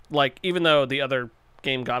 like, even though the other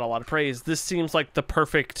game got a lot of praise, this seems like the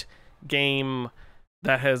perfect game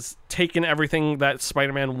that has taken everything that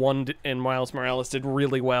Spider-Man 1 and Miles Morales did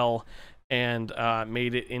really well and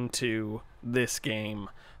made it into this game.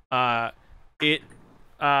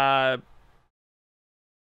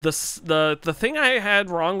 The thing I had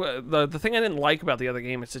wrong, the thing I didn't like about the other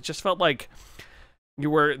game is it just felt like there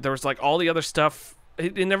was like all the other stuff.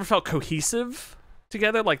 It never felt cohesive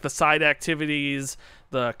together, like the side activities,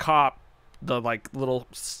 the like little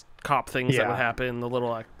cop things that would Yeah. happen, the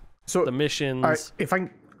little So the missions. all right, if I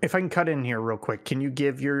can cut in here real quick, can you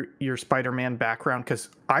give your Spider-Man background? Because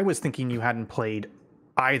I was thinking you hadn't played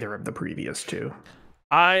either of the previous two.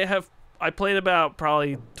 I played about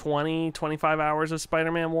probably 25 hours of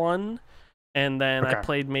Spider-Man 1, and then I Okay.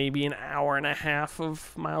 played maybe an hour and a half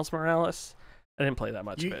of Miles Morales. I didn't play that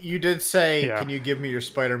much of it. You did say, Yeah. "Can you give me your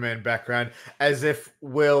Spider-Man background?" As if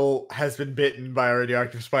Will has been bitten by a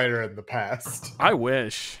radioactive spider in the past. I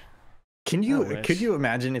wish. Could wish. you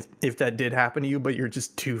imagine if that did happen to you, but you're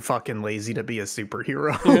just too fucking lazy to be a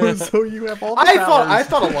superhero, so you have all the I powers.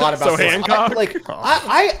 thought a lot about So this. Hancock?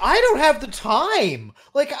 I don't have the time.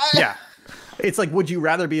 Yeah. It's like, would you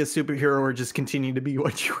rather be a superhero or just continue to be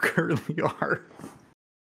what you currently are?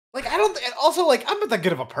 I don't. Also, I'm not that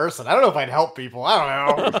good of a person. I don't know if I'd help people. I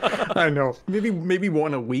don't know. I know. Maybe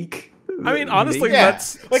one a week. I mean, honestly, Maybe. Yeah.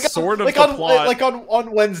 that's sort of the on plot.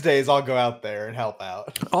 on Wednesdays, I'll go out there and help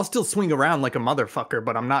out. I'll still swing around like a motherfucker,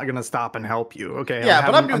 but I'm not gonna stop and help you. Okay? Yeah,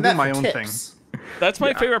 but I'm doing that my for own tips. thing. That's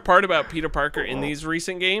my favorite part about Peter Parker in these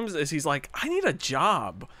recent games is he's like, I need a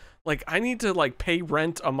job. Like, I need to pay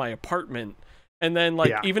rent on my apartment. And then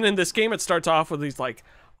Yeah. even in this game, it starts off with he's like,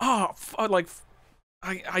 oh,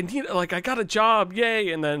 I need I got a job,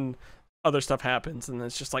 yay! And then other stuff happens, and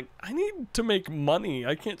it's just like I need to make money.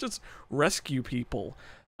 I can't just rescue people.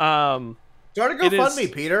 Start a It is-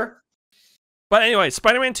 GoFundMe, Peter. But anyway,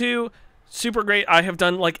 Spider-Man 2, super great. I have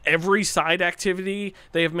done every side activity.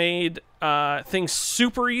 They have made things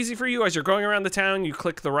super easy for you. As you're going around the town, you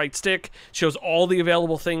click the right stick, shows all the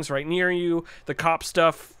available things right near you. The cop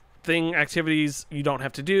stuff, activities you don't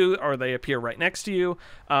have to do, or they appear right next to you.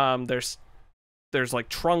 There's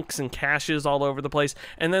trunks and caches all over the place.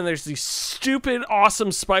 And then there's these stupid,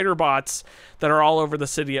 awesome spider bots that are all over the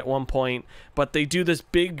city at one point. But they do this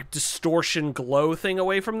big distortion glow thing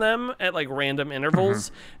away from them at random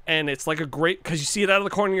intervals. And it's a great, because you see it out of the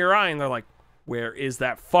corner of your eye and they're like, where is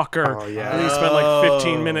that fucker? Oh, yeah. And you spend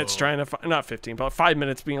 15 minutes trying to find, not 15, but 5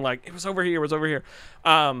 minutes being like, it was over here, it was over here.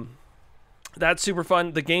 That's super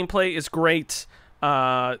fun. The gameplay is great.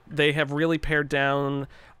 They have really pared down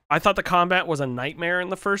I thought the combat was a nightmare in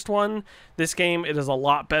the first one. This game, it is a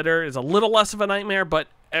lot better. It's a little less of a nightmare, but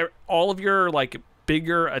all of your like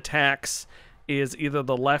bigger attacks is either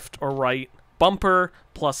the left or right bumper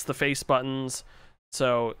plus the face buttons.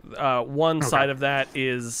 So one side of that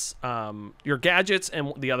is your gadgets,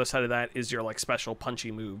 and the other side of that is your like special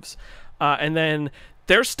punchy moves. And then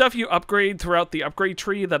there's stuff you upgrade throughout the upgrade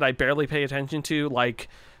tree that I barely pay attention to, like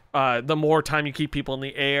the more time you keep people in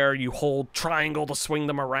the air, you hold triangle to swing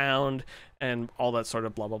them around, and all that sort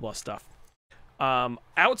of blah, blah, blah stuff.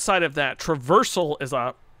 Outside of that, traversal is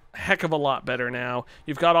a heck of a lot better now.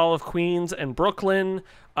 You've got all of Queens and Brooklyn.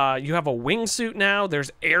 You have a wingsuit now.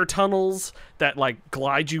 There's air tunnels that like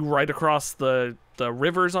glide you right across the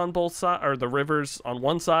rivers on both sides, or the rivers on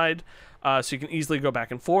one side, so you can easily go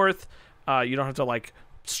back and forth. You don't have to like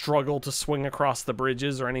struggle to swing across the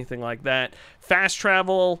bridges or anything like that. Fast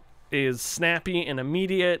travel is snappy and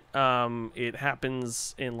immediate. It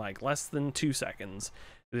happens in like less than 2 seconds.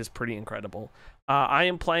 It is pretty incredible. I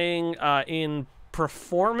am playing in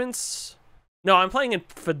performance. No, I'm playing in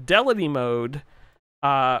fidelity mode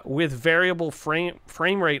with variable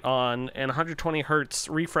frame rate on and 120 hertz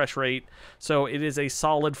refresh rate. So it is a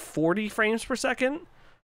solid 40 frames per second.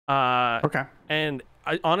 Okay. And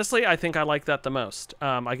honestly, I think I like that the most.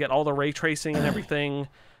 I get all the ray tracing and everything,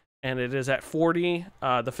 and it is at 40.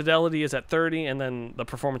 The fidelity is at 30, and then the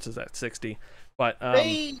performance is at 60. But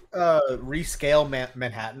they rescale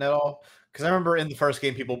Manhattan at all? Because I remember in the first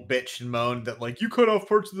game, people bitched and moaned that like you cut off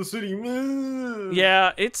parts of the city.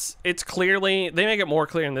 Yeah, it's clearly, they make it more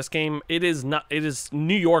clear in this game. It is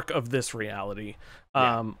New York of this reality.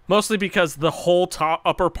 Mostly because the whole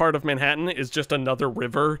upper part of Manhattan is just another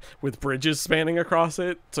river with bridges spanning across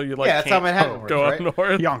it. So you like that's how Manhattan works, go right? up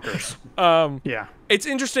north. Yonkers. Yeah. It's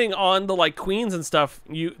interesting on the like Queens and stuff.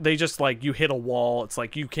 They just like you hit a wall. It's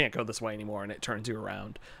like you can't go this way anymore, and it turns you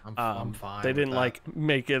around. I'm fine. They didn't like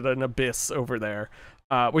make it an abyss over there.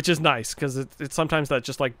 Which is nice because it's sometimes that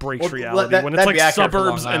just like breaks reality when it's like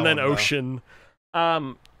suburbs and then ocean.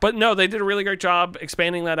 But no, they did a really great job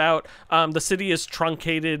expanding that out. The city is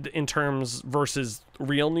truncated in terms versus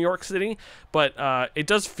real New York City, but it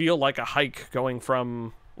does feel like a hike going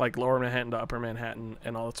from like lower Manhattan to upper Manhattan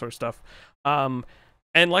and all that sort of stuff.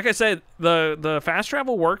 And like I said, the fast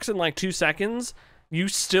travel works in like 2 seconds. You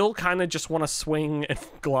still kind of just want to swing and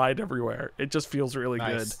glide everywhere. It just feels really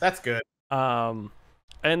good. That's good. And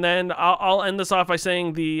then I'll end this off by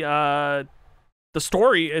saying the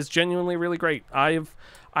story is genuinely really great. I've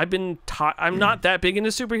been I'm not that big into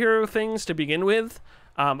superhero things to begin with.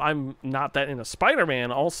 I'm not that into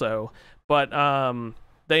Spider-Man also, but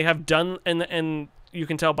they have done, and you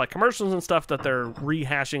can tell by commercials and stuff that they're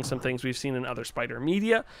rehashing some things we've seen in other Spider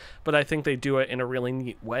media, but I think they do it in a really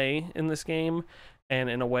neat way in this game, and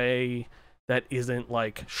in a way that isn't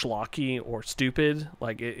like schlocky or stupid.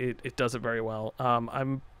 Like it does it very well.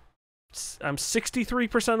 I'm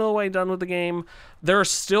 63% of the way done with the game. There are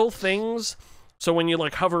still things. So when you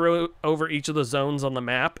like hover over each of the zones on the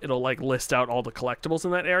map, it'll like list out all the collectibles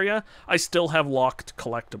in that area. I still have locked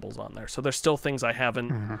collectibles on there. So there's still things I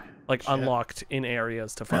haven't like unlocked in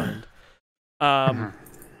areas to find.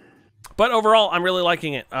 But overall, I'm really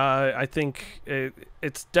liking it. I think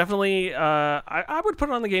it's definitely, I would put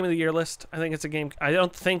it on the Game of the Year list. I think it's a game, I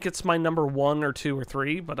don't think it's my number 1 or 2 or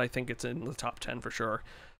 3, but I think it's in the top 10 for sure.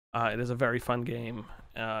 It is a very fun game,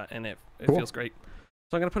 and it cool. Feels great.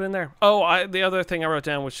 So I'm going to put it in there. Oh, the other thing I wrote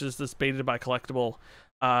down, which is this baited by collectible.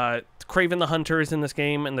 Kraven the Hunter is in this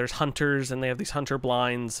game, and there's hunters, and they have these hunter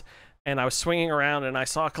blinds. And I was swinging around, and I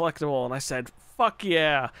saw a collectible, and I said, fuck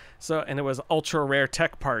yeah. And it was ultra rare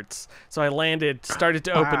tech parts. So I landed, started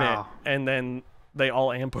to open it, and then they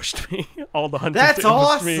all ambushed me. All the hunters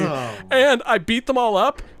ambushed me. That's awesome. And I beat them all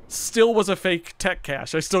up. Still was a fake tech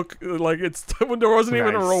cache. I still like there wasn't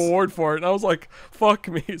even a reward for it, and I was like, "Fuck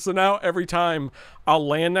me!" So now every time I'll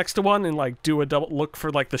land next to one and like do a double look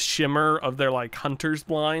for like the shimmer of their like hunter's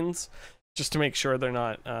blinds, just to make sure they're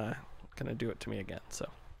not gonna do it to me again. So,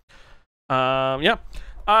 yeah.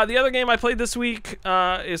 The other game I played this week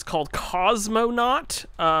is called Cosmonaut.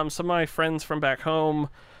 Some of my friends from back home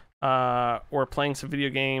were playing some video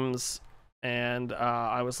games, and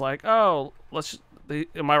I was like, "Oh,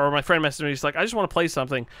 my friend messaged me. He's like, I just want to play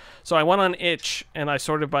something. So I went on itch and I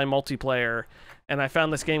sorted by multiplayer, and I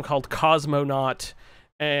found this game called Cosmonaut,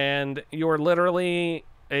 and you're literally,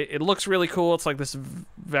 it looks really cool. It's like this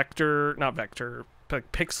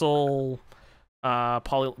pixel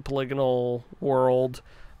polygonal world.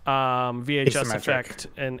 VHS Asymmetric. effect,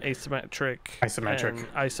 and asymmetric.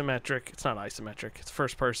 Isometric. It's not isometric. It's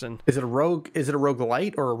first person. Is it a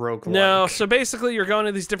roguelite or a roguelike? No. So basically, you're going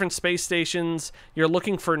to these different space stations. You're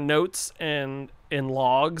looking for notes and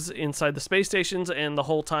logs inside the space stations, and the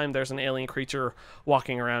whole time there's an alien creature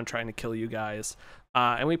walking around trying to kill you guys.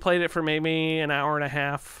 And we played it for maybe an hour and a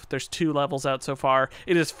half. There's 2 levels out so far.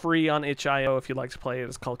 It is free on itch.io if you'd like to play it.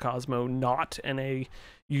 It's called Cosmonaut, Naught.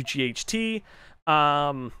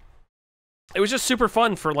 It was just super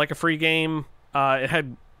fun for like a free game. It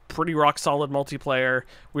had pretty rock solid multiplayer.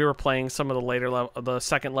 We were playing some of the later level, the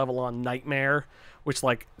second level on Nightmare, which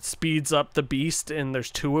like speeds up the beast, and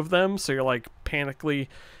there's 2 of them, so you're like panically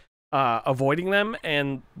avoiding them.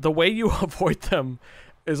 And the way you avoid them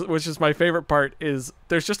which is my favorite part, is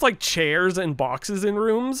there's just like chairs and boxes in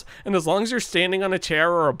rooms, and as long as you're standing on a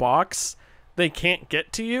chair or a box, they can't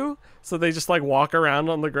get to you. So they just like walk around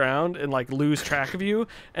on the ground and like lose track of you,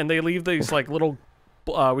 and they leave these like little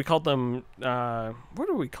we called them what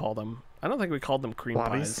do we call them? I don't think we called them cream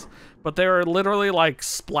pies, but they were literally like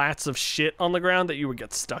splats of shit on the ground that you would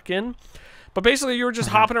get stuck in. But basically, you were just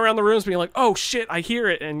hopping around the rooms being like, oh shit, I hear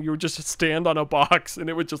it. And you would just stand on a box and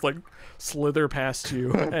it would just like slither past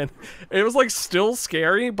you. And it was like still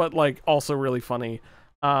scary, but like also really funny.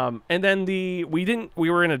 And then we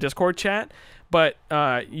were in a Discord chat, but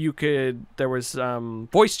there was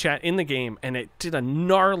voice chat in the game, and it did a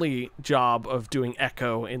gnarly job of doing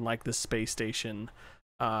echo in like the space station.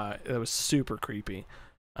 It was super creepy.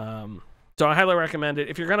 So I highly recommend it.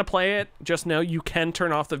 If you're gonna play it, just know you can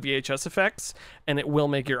turn off the VHS effects, and it will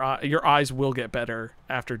make your eyes will get better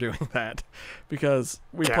after doing that. Because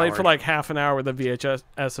we played for like half an hour with the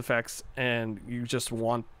VHS effects, and you just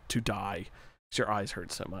want to die because your eyes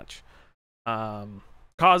hurt so much.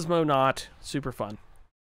 Cosmonaut, super fun.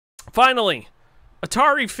 Finally,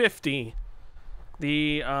 Atari 50,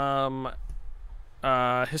 the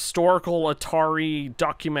historical Atari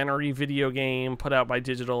documentary video game put out by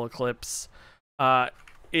Digital Eclipse.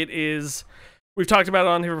 It is, we've talked about it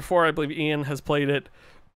on here before. I believe Ian has played it.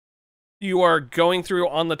 You are going through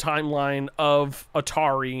on the timeline of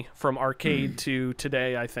Atari from arcade to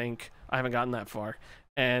today, I think. I haven't gotten that far.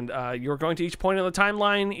 And you're going to each point of the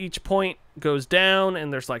timeline. Each point goes down,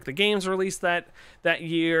 and there's like the games released that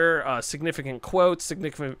year, significant quotes,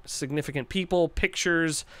 significant people,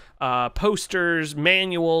 pictures, posters,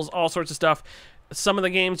 manuals, all sorts of stuff. Some of the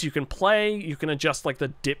games you can play, you can adjust like the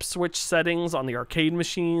dip switch settings on the arcade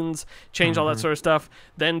machines, change all that sort of stuff.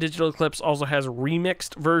 Then Digital Eclipse also has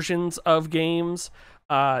remixed versions of games.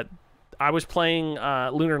 I was playing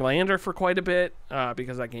Lunar Lander for quite a bit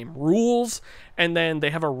because that game rules. And then they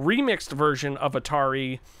have a remixed version of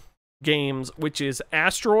Atari games, which is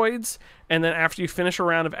Asteroids. And then after you finish a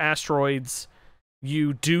round of Asteroids,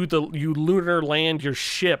 you lunar land your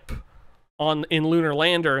ship in Lunar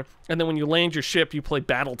Lander. And then when you land your ship, you play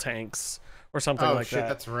Battle Tanks or something like that. Oh shit,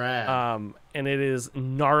 that's rad. And it is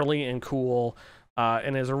gnarly and cool,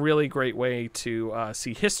 and is a really great way to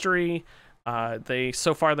see history.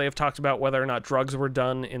 So far they have talked about whether or not drugs were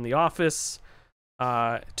done in the office,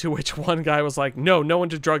 to which one guy was like, no one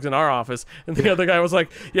did drugs in our office, and the other guy was like,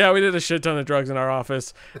 yeah, we did a shit ton of drugs in our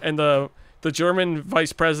office, and the German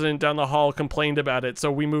vice president down the hall complained about it,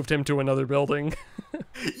 so we moved him to another building.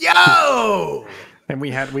 Yo! And we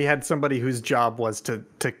had somebody whose job was to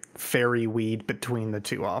ferry weed between the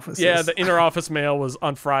two offices. Yeah, the inter-office mail was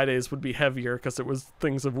on Fridays would be heavier because it was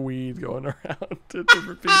things of weed going around to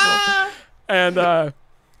different people. And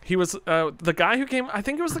he was the guy who came, I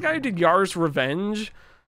think it was the guy who did Yar's Revenge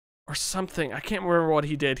or something. I can't remember what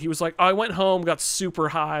he did. He was like, I went home, got super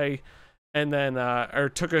high, and then or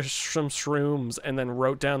took some shrooms and then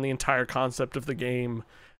wrote down the entire concept of the game,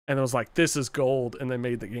 and it was like, this is gold, and they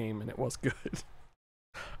made the game, and it was good.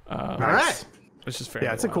 All right. It's just fair.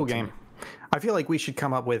 Yeah, it's a cool game. I feel like we should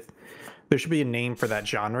come up with, there should be a name for that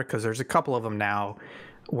genre, because there's a couple of them now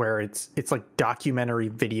where it's like documentary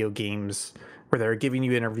video games where they're giving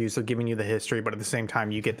you interviews, they're giving you the history, but at the same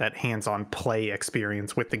time you get that hands-on play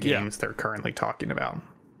experience with the games they're currently talking about.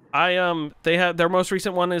 They had their most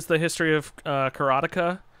recent one is the history of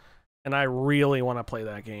Karateka, and I really want to play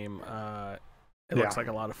that game. It looks like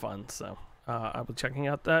a lot of fun, so I'll be checking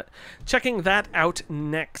that out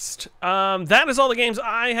next. That is all the games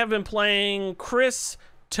I have been playing. Chris,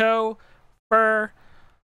 Toe, Burr,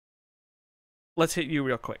 let's hit you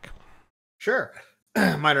real quick. Sure.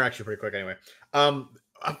 Mine are actually pretty quick anyway.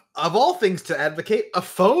 Of all things to advocate, a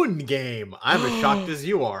phone game. I'm as shocked as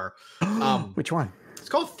you are. Which one? It's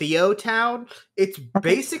called Theo Town. It's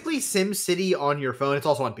basically SimCity on your phone. It's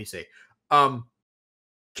also on PC.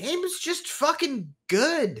 Game is just fucking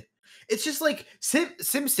good. it's just like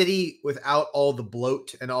SimCity without all the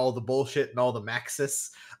bloat and all the bullshit and all the Maxis.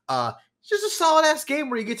 It's just a solid ass game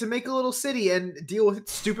where you get to make a little city and deal with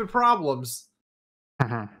stupid problems.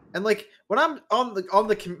 Mhm. And like when I'm on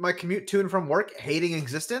my commute to and from work, hating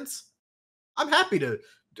existence, I'm happy to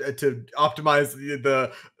optimize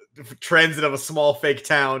the transit of a small fake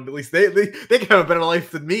town. At least they can have a better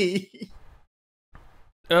life than me.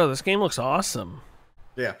 Oh, this game looks awesome.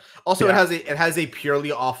 Yeah. Also, Yeah. it has a purely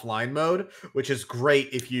offline mode, which is great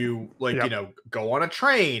if you like Yep. go on a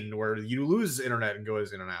train where you lose internet and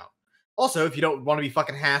goes in and out. Also, if you don't want to be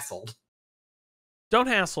fucking hassled. Don't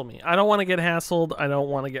hassle me. I don't want to get hassled. I don't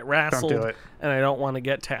want to get Don't rassled. do it. And I don't want to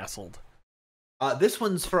get tasseled. This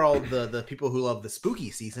one's for all the people who love the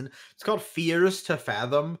spooky season. It's called Fears to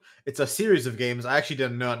Fathom. It's a series of games. I actually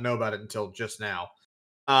did not know about it until just now.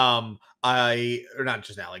 Or not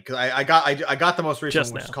just now, like 'cause I got the most recent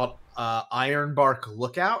Just one, which now. is called Ironbark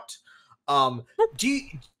Lookout. Do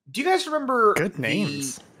you guys remember Good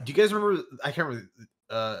names. Do you guys remember? I can't remember.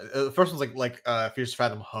 The first one's like Fears to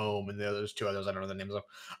Fathom Home, and there's two others I don't know the names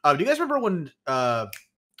of. Do you guys remember when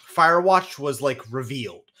Firewatch was like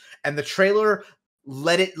revealed, and the trailer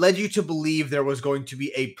led you to believe there was going to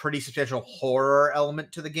be a pretty substantial horror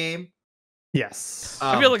element to the game? Yes.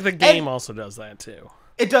 I feel like the game also does that too.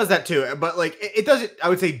 It does that too, but like it does it, I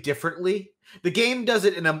would say, differently. The game does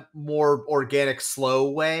it in a more organic,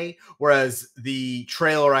 slow way, whereas the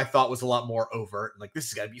trailer I thought was a lot more overt. Like, this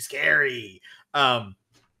is gonna be scary.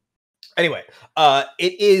 Anyway,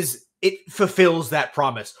 it fulfills that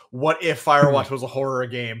promise. What if Firewatch was a horror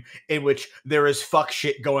game in which there is fuck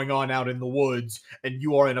shit going on out in the woods, and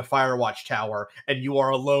you are in a Firewatch tower, and you are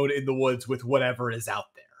alone in the woods with whatever is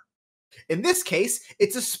out there? In this case,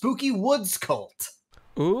 it's a spooky woods cult.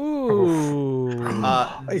 Ooh.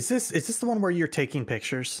 Is this the one where you're taking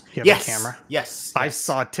pictures? You have Yes. a camera? Yes. I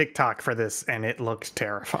saw TikTok for this and it looked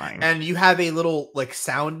terrifying. And you have a little like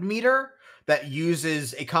sound meter that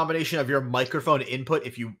uses a combination of your microphone input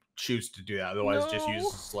if you choose to do that. Otherwise, just No.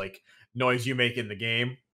 use like noise you make in the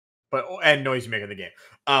game, and noise you make in the game.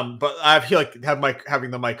 But I feel like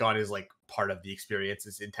having the mic on is like part of the experience.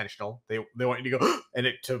 It's intentional. They want you to go and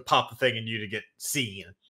it to pop the thing and you to get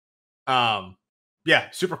seen.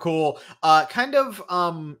 Yeah, super cool. Kind of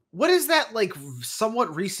what is that like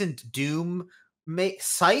somewhat recent Doom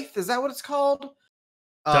Scythe? Is that what it's called?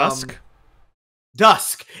 Dusk.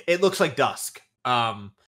 Dusk. It looks like Dusk.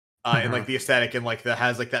 And like the aesthetic and like that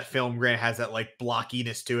has like that film grain, has that like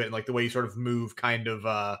blockiness to it, and like the way you sort of move kind of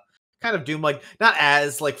Doom, like not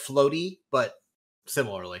as like floaty, but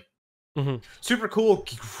similarly. Super cool,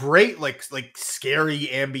 great like scary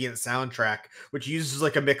ambient soundtrack, which uses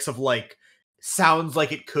like a mix of like sounds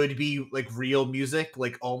like it could be like real music,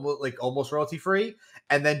 like almost royalty free,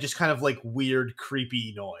 and then just kind of like weird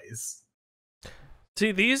creepy noise.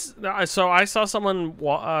 See these. So I saw someone.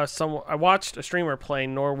 I watched a streamer play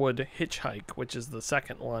Norwood Hitchhike, which is the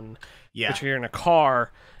second one. Yeah. Which you're in a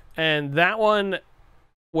car, and that one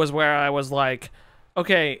was where I was like,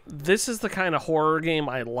 okay, this is the kind of horror game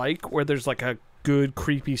I like, where there's like a good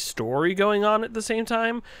creepy story going on at the same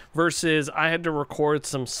time, versus I had to record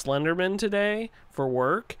some Slenderman today for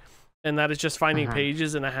work, and that is just finding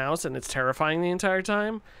pages in a house and it's terrifying the entire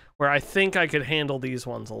time, where I think I could handle these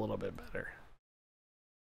ones a little bit better.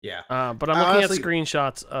 Yeah. But I'm looking honestly, at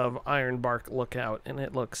screenshots of Ironbark Lookout and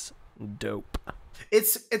it looks dope.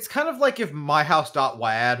 It's kind of like if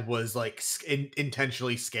MyHouse.wad was like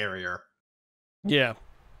intentionally scarier. Yeah.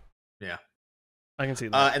 Yeah. I can see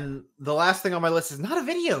that. And the last thing on my list is not a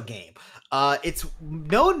video game. It's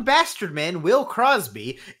known bastard man Will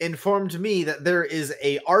Crosby informed me that there is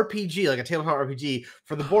a RPG, like a tabletop RPG,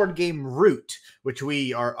 for the board game Root, which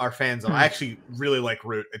we are fans of. I actually really like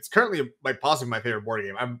Root. It's currently possibly my favorite board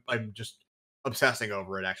game. I'm just obsessing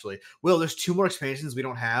over it, actually. Will, there's 2 more expansions we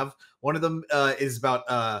don't have. One of them is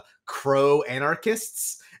about crow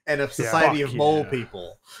anarchists and a society of mole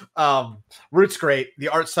people. Root's great. The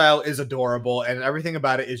art style is adorable, and everything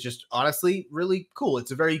about it is just honestly really cool. It's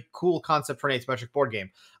a very cool concept for an asymmetric board game.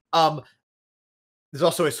 There's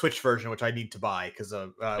also a Switch version, which I need to buy because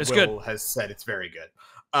Will has said it's very good.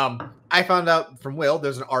 I found out from Will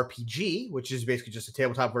there's an RPG, which is basically just a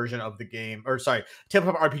tabletop version of the game, or sorry,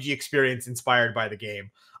 tabletop RPG experience inspired by the game.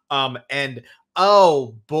 And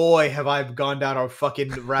oh boy, have I gone down a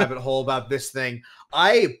fucking rabbit hole about this thing.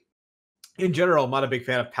 In general, I'm not a big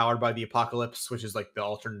fan of Powered by the Apocalypse, which is like the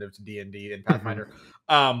alternative to D&D and Pathfinder.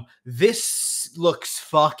 This looks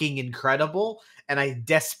fucking incredible, and I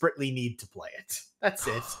desperately need to play it. That's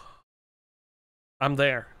it. I'm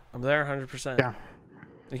there 100%. Yeah.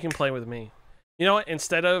 You can play with me. You know what?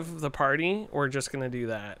 Instead of the party, we're just going to do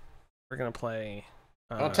that. We're gonna play.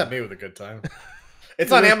 Don't tempt me with a good time.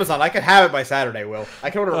 It's on Amazon. I could have it by Saturday, Will. I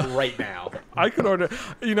can order it right now. I could order.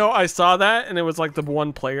 You know, I saw that and it was like the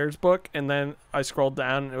one player's book, and then I scrolled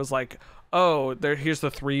down and it was like, oh, here's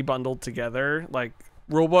the 3 bundled together like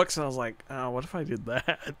rule books, and I was like, oh, what if I did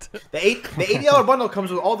that? The $80 bundle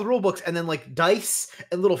comes with all the rule books and then like dice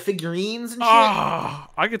and little figurines and shit. Oh,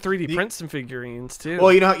 I could 3D print some figurines too.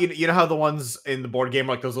 Well, you know how the ones in the board game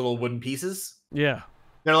are like those little wooden pieces? Yeah.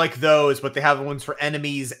 They're like those, but they have the ones for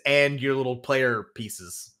enemies and your little player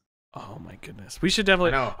pieces. Oh my goodness. We should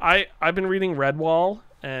definitely. I've been reading Redwall,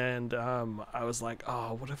 and I was like,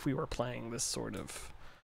 oh, what if we were playing this sort of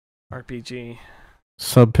RPG?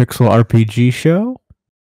 Subpixel RPG show?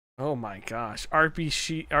 Oh my gosh,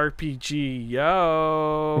 RPG,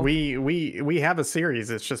 yo. We have a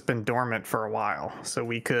series. It's just been dormant for a while, so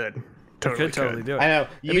we could totally do it. I know.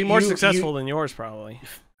 It'd be more successful than yours, probably.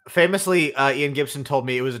 Famously, Ian Gibson told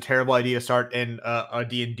me it was a terrible idea to start in a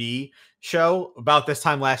D&D show about this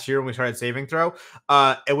time last year when we started Saving Throw,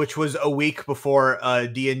 which was a week before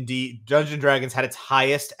D&D Dungeons & Dragons had its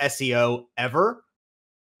highest SEO ever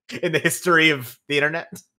in the history of the internet.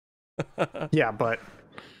 Yeah, but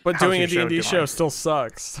doing a D&D show still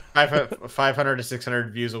sucks. 500 to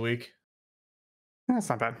 600 views a week. That's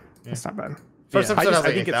not bad. Yeah. That's not bad. First Yeah. episode has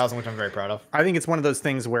like 8,000, which I'm very proud of. I think it's one of those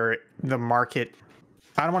things where the market,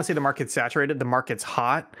 I don't want to say the market's saturated, the market's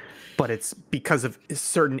hot, but it's because of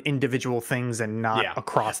certain individual things and not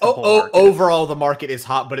across the whole market. Overall, the market is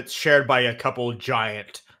hot, but it's shared by a couple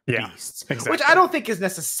giant beasts, exactly. which I don't think is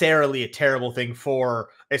necessarily a terrible thing for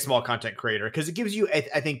a small content creator, because it gives you,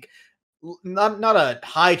 I think, not a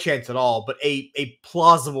high chance at all, but a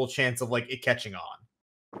plausible chance of like it catching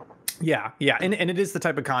on. Yeah, and it is the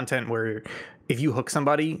type of content where if you hook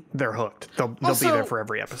somebody, they're hooked. They'll be there for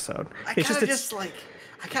every episode. I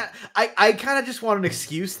kind of just want an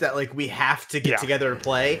excuse that like we have to get together to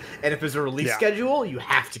play, and if there's a release schedule, you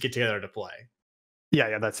have to get together to play.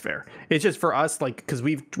 Yeah, that's fair. It's just for us, like, because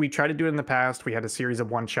we tried to do it in the past. We had a series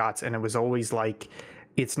of one shots, and it was always like,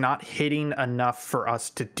 it's not hitting enough for us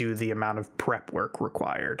to do the amount of prep work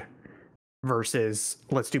required. Versus,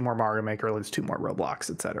 let's do more Mario Maker, let's do more Roblox,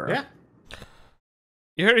 etc. Yeah.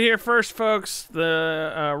 You heard it here first, folks.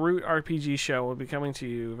 The Root RPG show will be coming to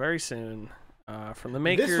you very soon. From the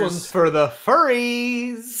makers. This one's for the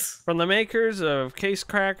furries. From the makers of Case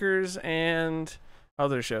Crackers and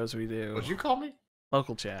other shows we do. What'd you call me?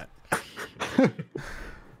 Local Chat.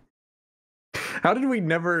 How did we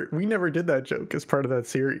never did that joke as part of that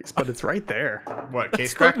series, but it's right there. What,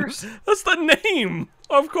 Case Crackers? That's the name.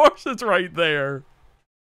 Of course it's right there.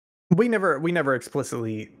 We never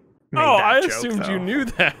explicitly made Oh, that I joke, assumed though. you knew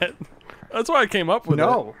that. That's why I came up with it.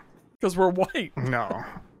 No. Because we're white. No.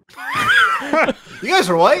 You guys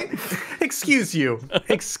are white? Excuse you.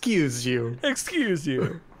 Excuse you. Excuse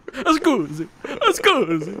you. Excuse.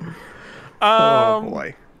 Oh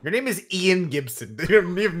boy. Your name is Ian Gibson. You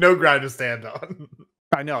have no ground to stand on.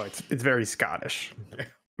 I know it's very Scottish,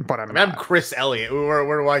 but I'm I'm Chris Elliott.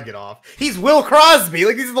 Where do I get off? He's Will Crosby.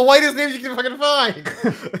 Like, these are the whitest names you can fucking find.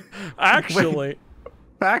 Actually,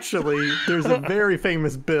 there's a very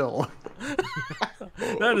famous Bill.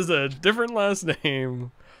 that is a different last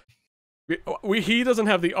name. He doesn't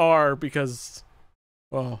have the R because.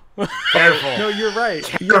 Well, Careful. No, you're right.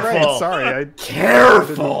 Careful. You're right. Sorry.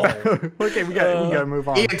 Careful. Okay, we gotta move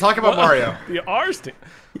on. Ian, talk about Mario. the R stand.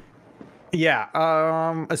 Yeah.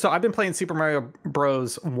 So I've been playing Super Mario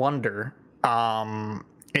Bros. Wonder.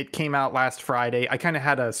 It came out last Friday. I kind of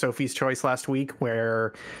had a Sophie's Choice last week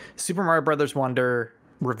where Super Mario Brothers Wonder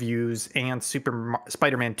reviews and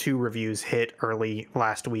Spider-Man 2 reviews hit early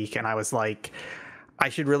last week, and I was like, I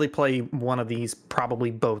should really play one of these,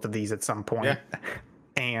 probably both of these at some point. Yeah.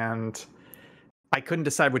 And I couldn't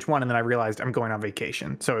decide which one, and then I realized I'm going on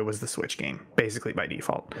vacation, so it was the Switch game, basically by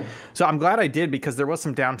default. So I'm glad I did, because there was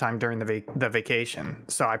some downtime during the vacation,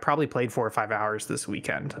 so I probably played 4 or 5 hours this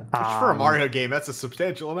weekend. For a Mario game, that's a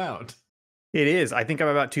substantial amount. It is. I think I'm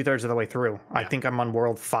about 2/3 of the way through. Yeah. I think I'm on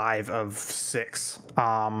World 5 of 6.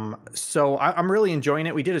 So I'm really enjoying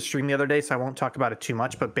it. We did a stream the other day, so I won't talk about it too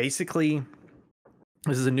much, but basically,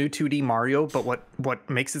 this is a new 2D Mario, but what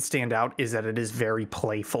makes it stand out is that it is very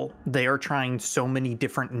playful. They are trying so many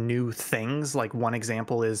different new things. Like, one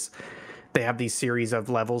example is they have these series of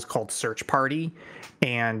levels called Search Party,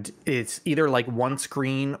 and it's either like one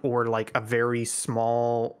screen or like a very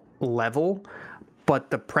small level, but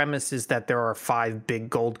the premise is that there are 5 big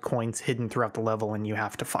gold coins hidden throughout the level and you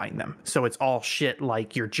have to find them. So it's all shit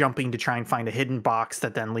like you're jumping to try and find a hidden box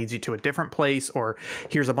that then leads you to a different place, or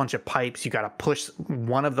here's a bunch of pipes, you got to push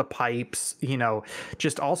one of the pipes, you know,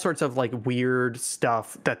 just all sorts of like weird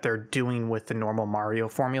stuff that they're doing with the normal Mario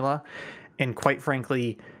formula. And quite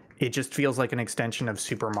frankly, it just feels like an extension of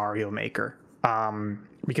Super Mario Maker.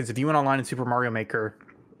 Because if you went online in Super Mario Maker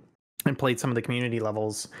and played some of the community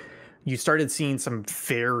levels, you started seeing some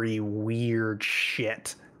very weird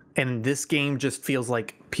shit. And this game just feels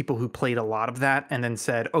like people who played a lot of that and then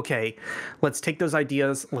said, okay, let's take those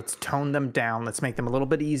ideas, let's tone them down, let's make them a little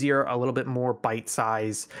bit easier, a little bit more bite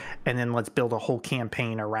size, and then let's build a whole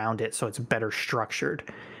campaign around it so it's better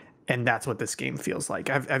structured. And that's what this game feels like.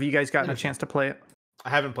 Have you guys gotten a chance to play it? I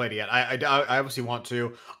haven't played it yet. I obviously want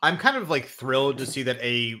to. I'm kind of like thrilled to see that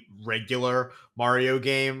a regular Mario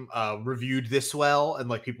game reviewed this well and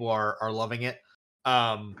like people are loving it.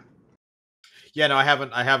 Yeah, no, I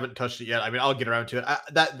haven't touched it yet. I mean, I'll get around to it.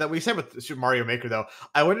 That we said with Super Mario Maker though,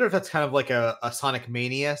 I wonder if that's kind of like a Sonic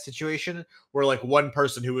Mania situation where like one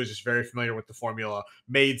person who was just very familiar with the formula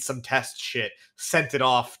made some test shit, sent it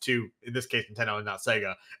off to, in this case, Nintendo and not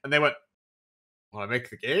Sega, and they went, want to make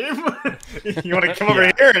the game? You want to come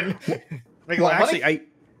over here and make a lot of money?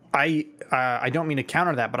 Actually, I don't mean to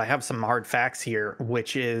counter that, but I have some hard facts here,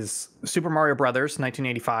 which is Super Mario Brothers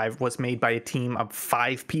 1985 was made by a team of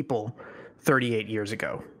 5 people 38 years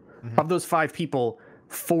ago. Mm-hmm. Of those 5 people,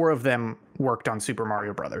 4 of them worked on Super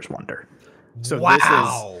Mario Brothers Wonder. So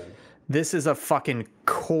wow. This is a fucking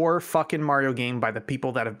core fucking Mario game by the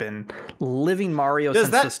people that have been living Mario since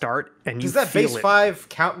the start. And does that base 5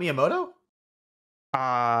 count Miyamoto?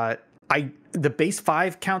 The base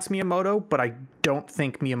 5 counts Miyamoto, but I don't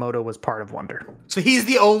think Miyamoto was part of Wonder. So he's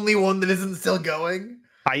the only one that isn't still going?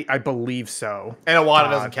 I believe so. And Iwata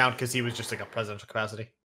doesn't count because he was just like a presidential capacity.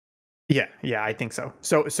 Yeah, I think so.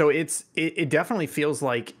 So it definitely feels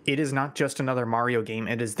like it is not just another Mario game.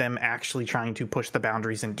 It is them actually trying to push the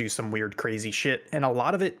boundaries and do some weird, crazy shit. And a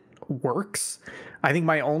lot of it works. I think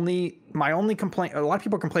my only complaint, a lot of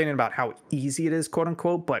people are complaining about how easy it is, quote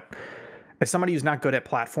unquote, but as somebody who's not good at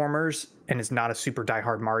platformers and is not a super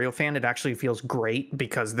diehard Mario fan, it actually feels great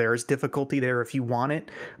because there's difficulty there if you want it,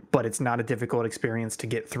 but it's not a difficult experience to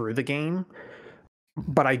get through the game.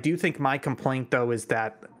 But I do think my complaint, though, is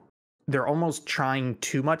that they're almost trying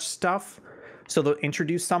too much stuff. So they'll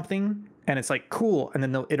introduce something and it's like, cool. And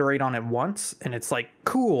then they'll iterate on it once and it's like,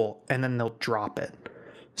 cool. And then they'll drop it.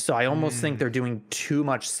 So I almost think they're doing too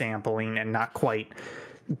much sampling and not quite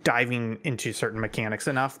diving into certain mechanics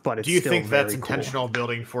enough, but it's do you still think that's cool. Intentional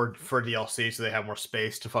building for DLC so they have more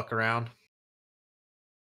space to fuck around?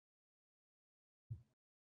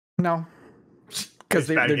 No, because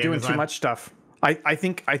they're doing too much stuff. I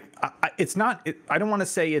think it's not. I don't want to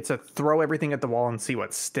say it's a throw everything at the wall and see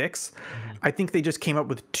what sticks. I think they just came up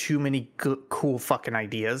with too many cool fucking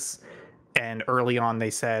ideas, and early on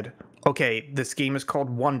they said, "Okay, this game is called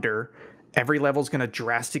Wonder. Every level is going to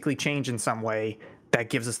drastically change in some way. That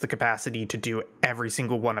gives us the capacity to do every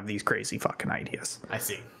single one of these crazy fucking ideas." I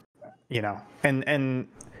see. You know, and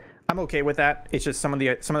I'm okay with that. It's just some of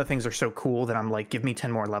the things are so cool that I'm like, give me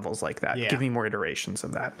 10 more levels like that. Yeah. Give me more iterations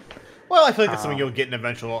of that. Well, I feel like that's something you'll get an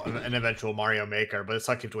eventual Mario Maker, but it's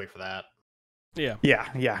like you have to wait for that.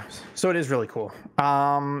 Yeah. So it is really cool.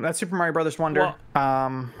 That's Super Mario Brothers Wonder. Well,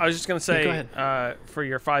 I was just gonna say, for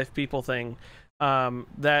your 5 people thing,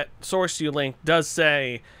 that source you linked does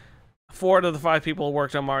say 4 out of the 5 people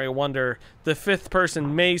worked on Mario Wonder. The 5th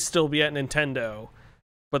person may still be at Nintendo,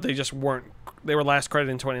 but they just weren't. They were last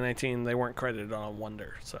credited in 2019. They weren't credited on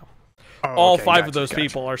Wonder. So all 5 of those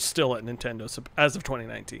people are still at Nintendo as of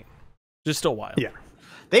 2019. Just still wild. Yeah.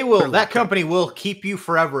 They will. That company will keep you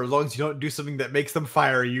forever as long as you don't do something that makes them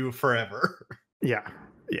fire you forever. Yeah.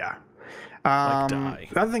 The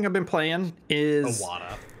other thing I've been playing is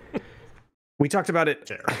Iwata. We talked about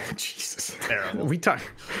it. Jesus, terrible. We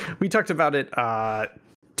talked about it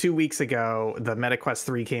 2 weeks ago. The MetaQuest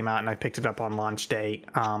 3 came out, and I picked it up on launch day.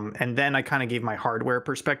 And then I kind of gave my hardware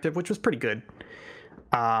perspective, which was pretty good.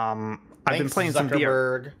 I've been playing some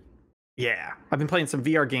VR. Yeah, I've been playing some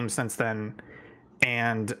VR games since then,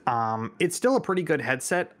 and it's still a pretty good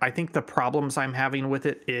headset. I think the problems I'm having with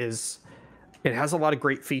it is it has a lot of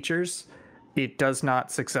great features. It does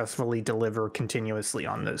not successfully deliver continuously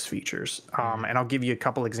on those features. And I'll give you a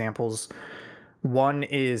couple examples. One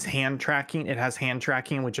is hand tracking. It has hand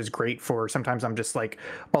tracking, which is great for sometimes I'm just like,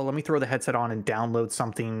 oh, let me throw the headset on and download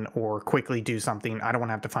something or quickly do something. I don't want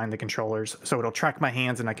to have to find the controllers. So it'll track my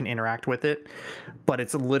hands and I can interact with it. But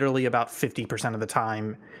it's literally about 50% of the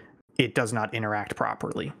time it does not interact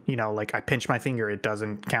properly. You know, like I pinch my finger, it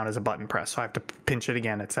doesn't count as a button press, so I have to pinch it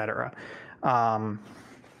again, etc. I'm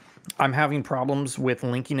having problems with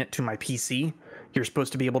linking it to my PC. You're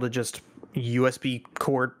supposed to be able to just USB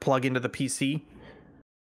cord plug into the PC.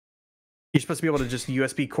 You're supposed to be able to just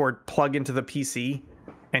USB cord plug into the PC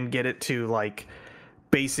and get it to like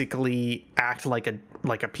basically act like a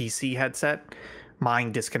PC headset.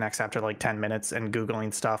 Mine disconnects after like 10 minutes, and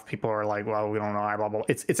Googling stuff, people are like, well, we don't know, blah, blah, blah.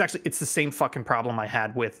 It's actually, it's the same fucking problem I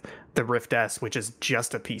had with the Rift S, which is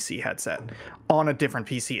just a PC headset on a different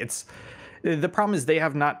PC. The problem is they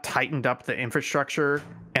have not tightened up the infrastructure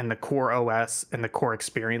and the core OS and the core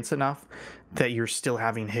experience enough that you're still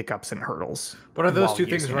having hiccups and hurdles. But are those two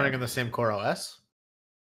things running on the same core OS?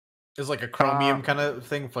 Is like a Chromium kind of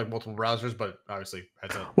thing for like multiple browsers, but obviously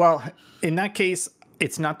headset. Well, in that case,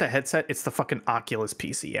 it's not the headset, it's the fucking Oculus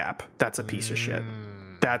PC app. That's a piece of shit.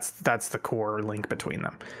 That's the core link between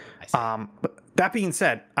them. But that being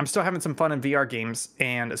said, I'm still having some fun in VR games,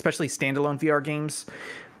 and especially standalone VR games,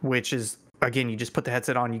 which is, again, you just put the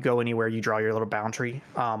headset on, you go anywhere, you draw your little boundary.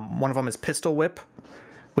 One of them is Pistol Whip,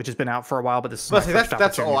 which has been out for a while, but this is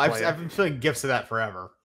that's all. I've been feeling gifts of that forever.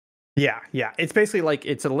 Yeah. It's basically like,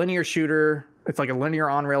 it's a linear shooter. It's like a linear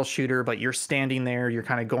on-rail shooter, but you're standing there, you're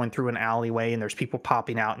kind of going through an alleyway, and there's people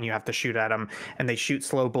popping out, and you have to shoot at them, and they shoot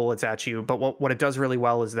slow bullets at you. But what it does really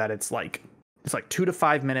well is that it's like 2 to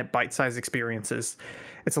 5 minute bite-sized experiences.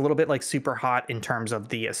 It's a little bit like Super Hot in terms of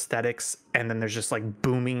the aesthetics, and then there's just like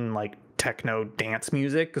booming like techno dance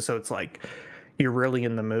music, so it's like you're really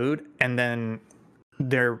in the mood. And then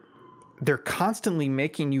they're constantly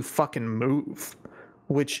making you fucking move,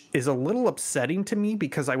 which is a little upsetting to me,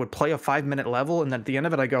 because I would play a 5-minute level and at the end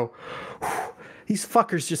of it I go, these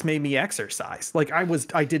fuckers just made me exercise. Like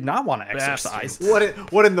I did not want to exercise.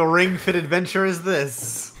 What in the Ring Fit adventure is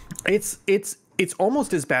this? It's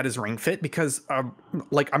almost as bad as Ring Fit, because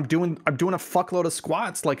like I'm doing a fuckload of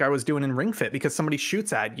squats like I was doing in Ring Fit, because somebody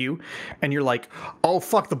shoots at you and you're like, oh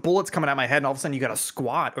fuck, the bullet's coming at my head, and all of a sudden you got to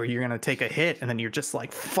squat or you're gonna take a hit, and then you're just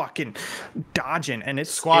like fucking dodging, and it's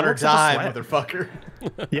squat or die, motherfucker.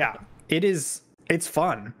 Yeah, it's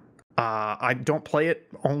fun. I don't play it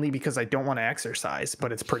only because I don't want to exercise,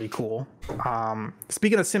 but it's pretty cool.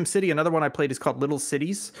 Speaking of SimCity, another one I played is called Little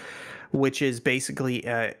Cities, which is basically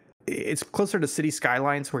it's closer to City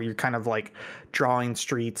Skylines, where you're kind of like drawing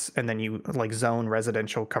streets, and then you like zone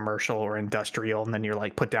residential, commercial, or industrial, and then you're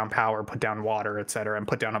like put down power, put down water, etc., and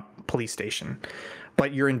put down a police station.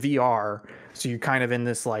 But you're in VR, so you're kind of in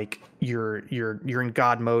this like you're in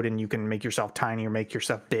God mode, and you can make yourself tiny or make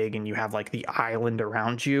yourself big, and you have like the island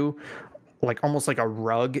around you, like almost like a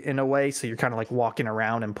rug in a way, so you're kind of like walking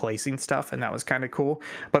around and placing stuff, and that was kind of cool.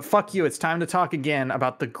 But fuck you, it's time to talk again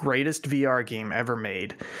about the greatest VR game ever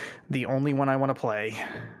made, the only one I want to play,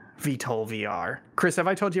 VTOL VR. Chris, have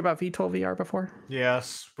I told you about VTOL VR before?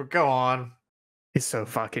 Yes, but go on. It's so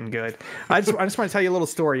fucking good. I just want to tell you a little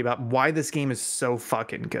story about why this game is so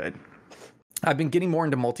fucking good. I've been getting more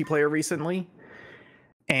into multiplayer recently,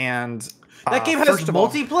 and that game has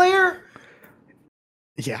multiplayer?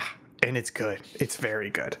 Yeah. And it's good. It's very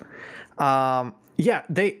good. Yeah,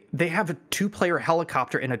 they have a 2-player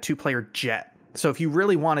helicopter and a 2-player jet. So if you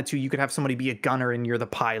really wanted to, you could have somebody be a gunner and you're the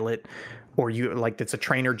pilot, or you like it's a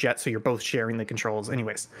trainer jet, so you're both sharing the controls.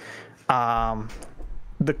 Anyways,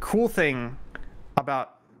 the cool thing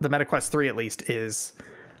about the MetaQuest 3 at least is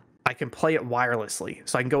I can play it wirelessly.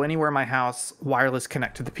 So I can go anywhere in my house, wireless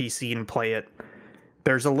connect to the PC and play it.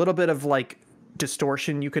 There's a little bit of like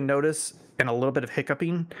distortion you can notice and a little bit of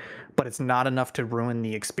hiccuping, but it's not enough to ruin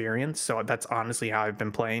the experience. So that's honestly how I've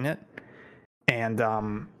been playing it. And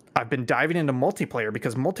I've been diving into multiplayer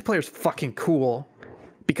because multiplayer is fucking cool,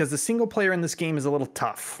 because the single player in this game is a little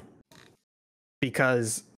tough,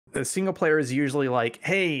 because the single player is usually like,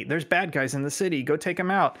 hey, there's bad guys in the city, go take them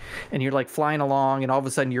out. And you're like flying along, and all of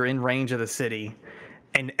a sudden you're in range of the city,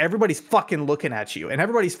 and everybody's fucking looking at you, and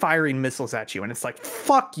everybody's firing missiles at you. And it's like,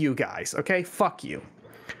 fuck you guys, okay? Fuck you.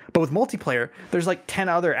 But with multiplayer, there's like 10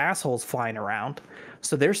 other assholes flying around.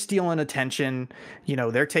 So they're stealing attention. You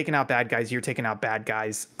know, they're taking out bad guys. You're taking out bad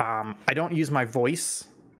guys. I don't use my voice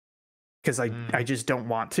because I just don't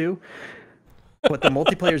want to. But the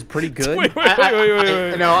multiplayer is pretty good. Wait.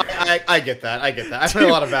 No, I get that. I play a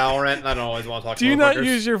lot of Valorant, and I don't always want to talk to Do you not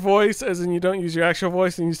use your voice, as in you don't use your actual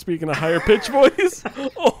voice and you speak in a higher pitch voice?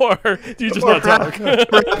 Or do you just not talk?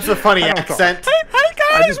 Perhaps a funny accent. Hey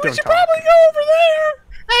guys, we should probably go over there.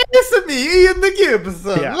 Hey, it's me, Ian the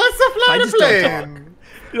Gibson. Yeah. Let's fly the plane.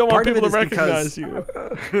 You don't want Part of people to it is recognize you.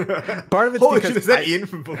 Part of it's Holy because shit, is that Ian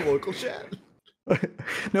from the local chat?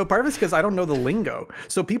 No, part of it's because I don't know the lingo.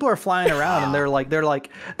 So people are flying around and they're like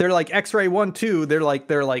X-ray 1-2.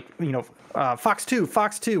 They're like Fox 2,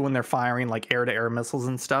 Fox 2 when they're firing like air-to-air missiles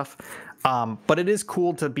and stuff. But it is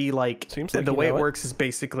cool to be like, Seems like the you way know it it. works is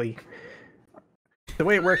basically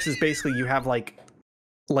you have like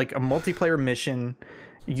a multiplayer mission.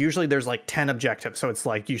 Usually there's like 10 objectives. So it's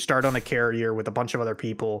like you start on a carrier with a bunch of other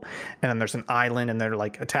people, and then there's an island, and they're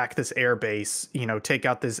like, attack this air base, take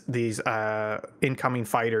out these incoming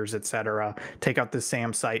fighters, etc. Take out this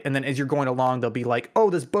SAM site. And then as you're going along, they'll be like,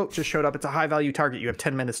 oh, this boat just showed up. It's a high value target. You have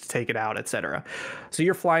 10 minutes to take it out, etc. So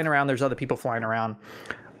you're flying around. There's other people flying around.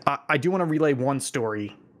 I do want to relay one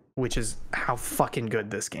story, which is how fucking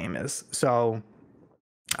good this game is. So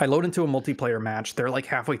I load into a multiplayer match. They're like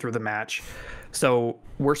halfway through the match. So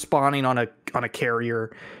we're spawning on a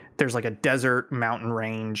carrier. There's like a desert mountain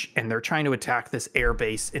range, and they're trying to attack this air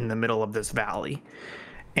base in the middle of this valley.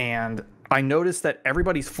 And I noticed that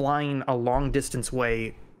everybody's flying a long distance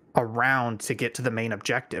way around to get to the main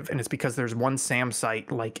objective. And it's because there's one SAM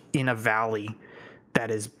site like in a valley that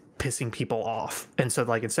is pissing people off. And so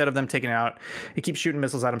like, instead of them taking it out, it keeps shooting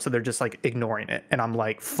missiles at them. So they're just like ignoring it. And I'm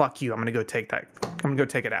like, fuck you. I'm going to go take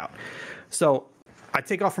it out. So I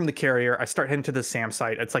take off from the carrier. I start heading to the SAM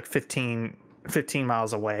site. It's like 15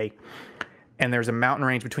 miles away. And there's a mountain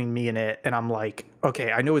range between me and it. And I'm like,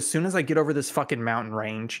 okay, I know as soon as I get over this fucking mountain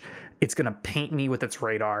range, it's going to paint me with its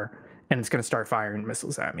radar, and it's going to start firing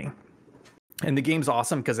missiles at me. And the game's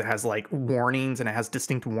awesome because it has like warnings, and it has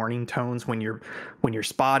distinct warning tones when you're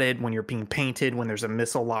spotted, when you're being painted, when there's a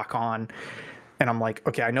missile lock on. And I'm like,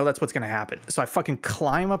 okay, I know that's what's going to happen. So I fucking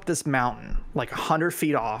climb up this mountain like 100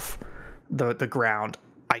 feet off the ground.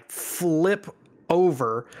 I flip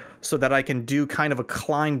over so that I can do kind of a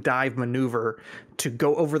climb dive maneuver to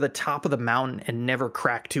go over the top of the mountain and never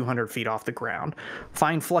crack 200 feet off the ground.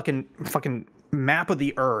 Find fucking map of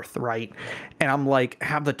the earth, right? And I'm like,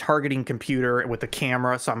 have the targeting computer with the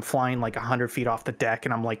camera, so I'm flying like 100 feet off the deck,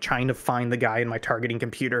 and I'm like trying to find the guy in my targeting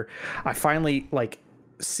computer. I finally like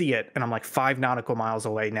see it, and I'm like 5 nautical miles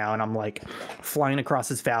away now, and I'm like flying across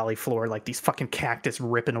this valley floor, like these fucking cactus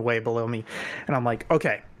ripping away below me. And I'm like,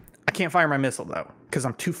 okay, I can't fire my missile though, because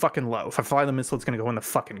I'm too fucking low. If I fire the missile, it's gonna go in the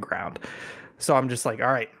fucking ground. So I'm just like,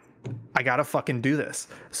 all right, I gotta fucking do this.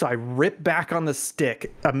 So I rip back on the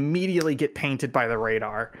stick, immediately get painted by the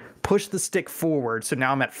radar, push the stick forward, so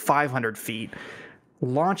now I'm at 500 feet,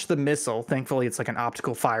 launch the missile. Thankfully, it's like an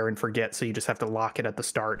optical fire and forget, so you just have to lock it at the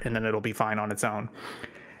start, and then it'll be fine on its own.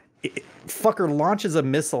 Fucker launches a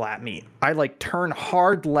missile at me. I like turn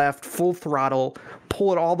hard left, full throttle,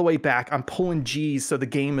 pull it all the way back. I'm pulling G's, so the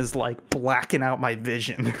game is like blacking out my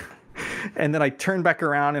vision. And then I turn back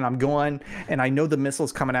around and I'm going, and I know the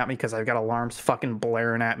missile's coming at me because I've got alarms fucking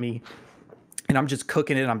blaring at me. And I'm just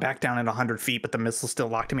cooking it. I'm back down at 100 feet, but the missile's still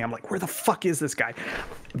locked to me. I'm like, where the fuck is this guy?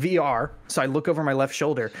 VR. So I look over my left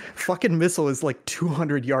shoulder. Fucking missile is like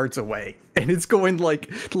 200 yards away. And it's going like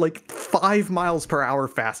 5 miles per hour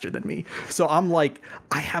faster than me. So I'm like,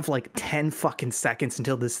 I have like 10 fucking seconds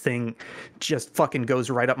until this thing just fucking goes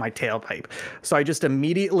right up my tailpipe. So I just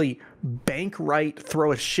immediately bank right,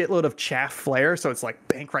 throw a shitload of chaff flare. So it's like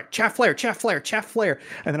bank right, chaff flare, chaff flare, chaff flare.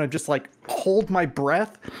 And then I just like hold my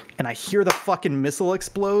breath, and I hear the fucking missile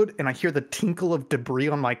explode, and I hear the tinkle of debris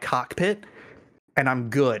on my cockpit. And I'm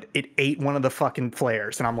good. It ate one of the fucking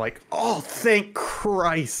flares. And I'm like, oh, thank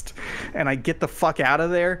Christ. And I get the fuck out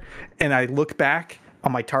of there. And I look back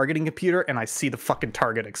on my targeting computer, and I see the fucking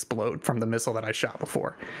target explode from the missile that I shot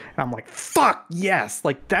before. And I'm like, fuck yes.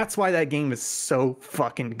 Like, that's why that game is so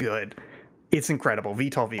fucking good. It's incredible.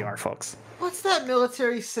 VTOL VR, folks. What's that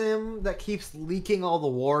military sim that keeps leaking all the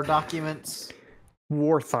war documents?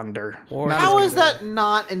 War Thunder. How is that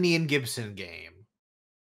not an Ian Gibson game?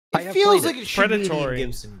 It feels like it should be an Ian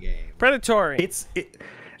Gibson game. Predatory.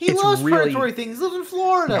 He loves predatory things. He lives in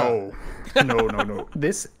Florida. No.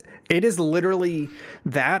 It is literally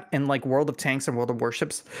that, and like World of Tanks and World of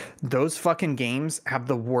Warships. Those fucking games have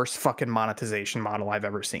the worst fucking monetization model I've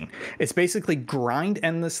ever seen. It's basically grind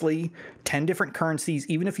endlessly, 10 different currencies.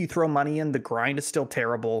 Even if you throw money in, the grind is still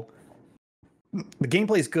terrible. The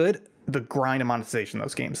gameplay is good. The grind and monetization of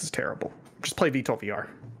those games is terrible. Just play VTOL VR.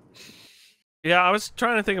 Yeah, I was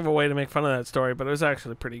trying to think of a way to make fun of that story, but it was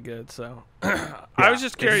actually pretty good. So I was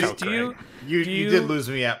just curious. You did lose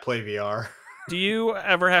me at Play VR. Do you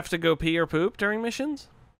ever have to go pee or poop during missions?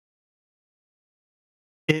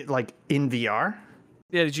 It like in VR?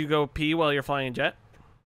 Yeah. Did you go pee while you're flying a jet?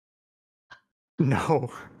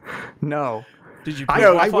 No. Did you?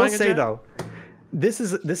 I will say though, this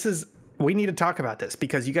is we need to talk about this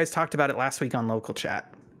because you guys talked about it last week on local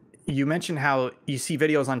chat. you mentioned how you see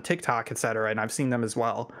videos on TikTok, etc., and I've seen them as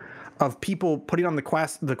well, of people putting on the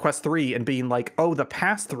Quest 3 and being like, oh, the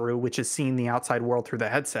pass through, which is seeing the outside world through the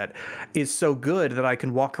headset, is so good that I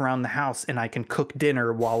can walk around the house and I can cook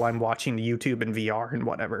dinner while I'm watching YouTube and VR and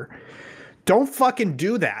whatever. Don't fucking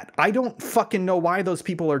do that. I don't fucking know why those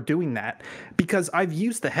people are doing that, because I've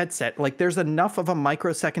used the headset. Like, there's enough of a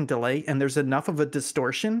microsecond delay and there's enough of a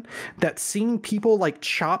distortion that seeing people like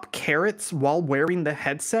chop carrots while wearing the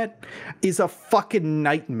headset is a fucking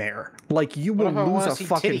nightmare. Like, you will lose a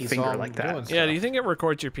fucking finger like that. Yeah, do you think it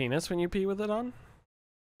records your penis when you pee with it on?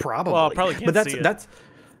 Probably. Well, probably can't but see it.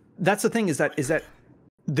 that's the thing is that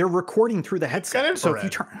they're recording through the headset.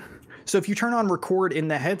 So if you turn on record in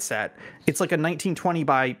the headset, it's like a 1920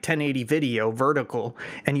 by 1080 video vertical,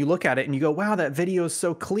 and you look at it and you go, wow, that video is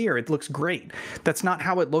so clear. It looks great. That's not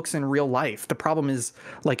how it looks in real life. The problem is,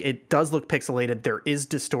 like, it does look pixelated. There is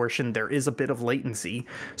distortion. There is a bit of latency.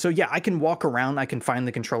 So yeah, I can walk around. I can find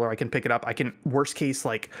the controller. I can pick it up. I can, worst case,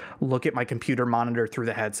 like, look at my computer monitor through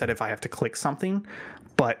the headset if I have to click something.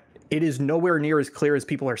 But it is nowhere near as clear as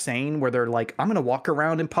people are saying, where they're like, I'm going to walk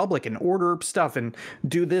around in public and order stuff and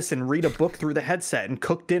do this and read a book through the headset and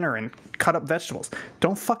cook dinner and cut up vegetables.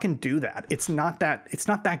 Don't fucking do that. It's not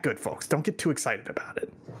that good, folks. Don't get too excited about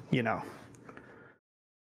it, you know.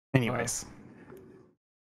 Anyways.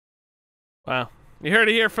 Wow. You heard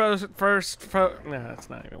it here first. No, it's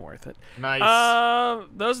not even worth it. Nice.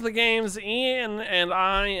 Those are the games Ian and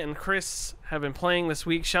I and Chris have been playing this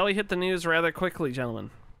week. Shall we hit the news rather quickly,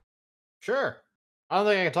 gentlemen? Sure. I don't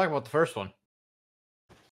think I can talk about the first one.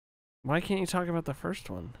 Why can't you talk about the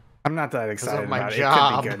first one? I'm not that Because excited of my about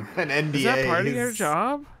job it. It could be good. and NDAs. Is that part of your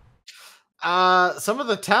job? Some of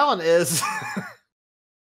the talent is.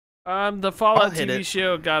 The Fallout hit TV it.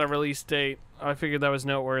 show got a release date. I figured that was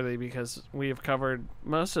noteworthy because we have covered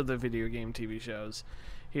most of the video game TV shows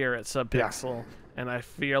here at Subpixel, and I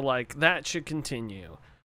feel like that should continue.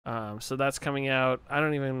 So that's coming out. I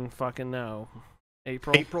don't even fucking know.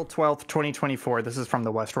 April 12th, 2024. This is from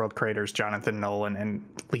the Westworld creators, Jonathan Nolan and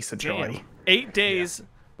Lisa Joy. Damn. 8 days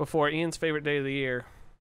before Ian's favorite day of the year.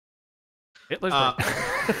 Hitler's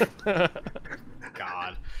birthday.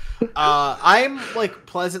 God. I'm like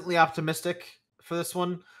pleasantly optimistic for this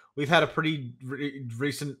one. We've had a pretty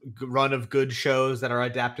recent run of good shows that are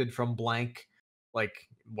adapted from blank, like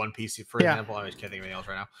One Piece, for example. I just can't think of anything else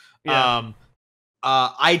right now. Yeah.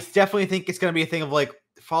 I definitely think it's going to be a thing of like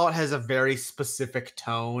Fallout has a very specific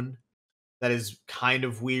tone that is kind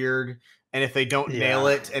of weird, and if they don't nail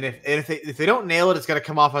it, and if they don't nail it, it's going to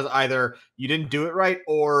come off as either you didn't do it right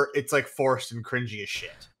or it's like forced and cringy as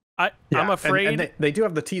shit. I'm afraid and they do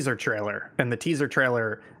have the teaser trailer, and the teaser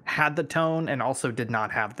trailer had the tone and also did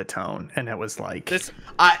not have the tone, and it was like this.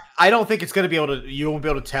 I don't think it's going to be able to. You won't be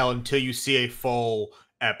able to tell until you see a full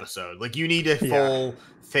episode. Like you need a full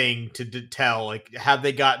thing to tell. Like, have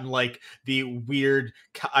they gotten like the weird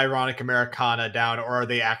ironic Americana down, or are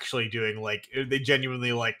they actually doing like are they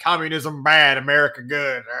genuinely like communism bad, America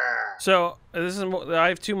good? So this is. I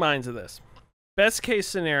have two minds of this. Best case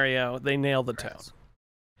scenario, they nail the tone.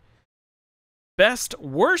 Best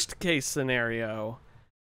worst case scenario,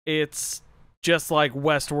 it's just like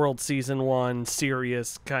Westworld season 1,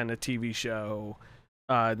 serious kind of TV show.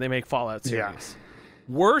 They make Fallout series.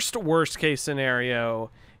 Worst case scenario,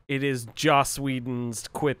 it is Joss Whedon's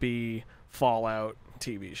quippy Fallout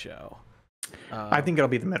TV show. I think it'll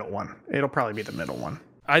be the middle one. It'll probably be the middle one.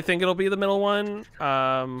 I think it'll be the middle one.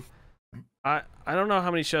 I don't know how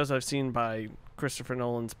many shows I've seen by Christopher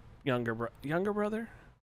Nolan's younger brother.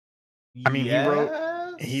 I mean,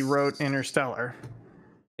 he wrote Interstellar.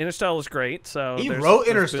 Interstellar is great, so he there's wrote boons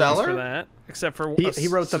Interstellar for that, except for he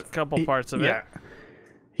wrote the couple parts of it.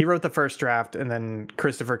 He wrote the first draft, and then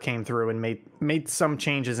Christopher came through and made some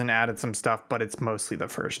changes and added some stuff, but it's mostly the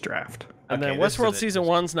first draft. And then Westworld season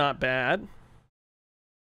 1's not bad.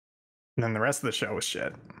 And then the rest of the show was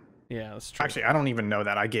shit. Yeah, that's true. Actually, I don't even know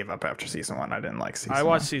that. I gave up after season 1. I didn't like season 1. I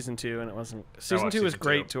watched season 2, and it wasn't. Season 2 was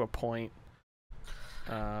great to a point.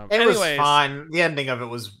 It was fine. The ending of it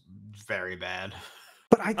was very bad.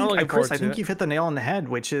 But I think, Chris, I think you've hit the nail on the head,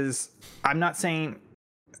 which is, I'm not saying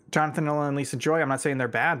Jonathan Nolan and Lisa Joy, I'm not saying they're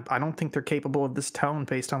bad. I don't think they're capable of this tone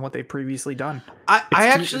based on what they've previously done.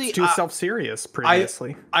 It's too self-serious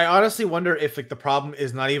previously. I honestly wonder if like the problem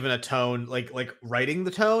is not even a tone, like writing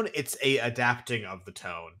the tone, it's a adapting of the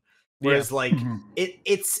tone. Whereas like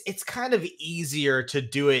it's kind of easier to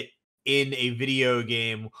do it in a video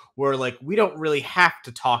game where like we don't really have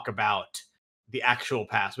to talk about the actual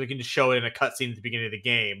past. We can just show it in a cutscene at the beginning of the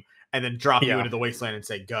game and then drop you into the wasteland and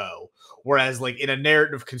say go. Whereas like in a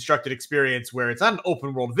narrative constructed experience where it's not an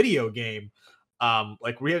open world video game,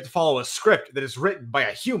 Like we have to follow a script that is written by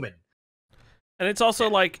a human. And it's also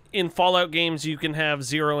like in Fallout games, you can have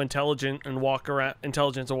zero intelligence and walk around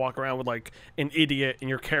with like an idiot, and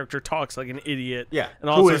your character talks like an idiot. Yeah, and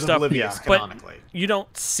all who sorts is of stuff. oblivious But canonically. you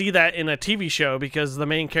don't see that in a TV show because the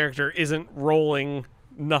main character isn't rolling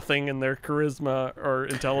nothing in their charisma or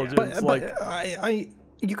intelligence.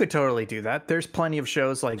 You could totally do that. There's plenty of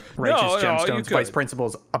shows like Righteous Gemstones, Vice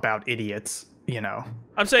Principals about idiots. You know,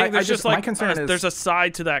 I'm saying there's just like my concern is, there's a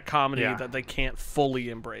side to that comedy that they can't fully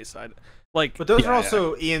embrace. But those are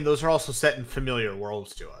also Ian. Those are also set in familiar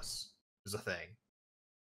worlds to us. Is a thing.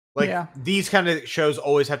 Like these kind of shows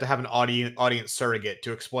always have to have an audience surrogate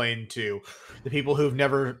to explain to the people who've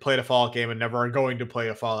never played a Fallout game and never are going to play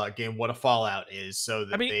a Fallout game what a Fallout is, so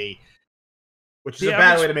that which is a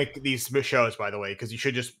bad way to make these shows, by the way, because you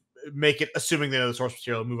should just make it assuming they know the source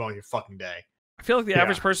material and move on with your fucking day. I feel like the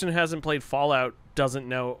average person who hasn't played Fallout doesn't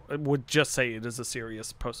know, would just say it is a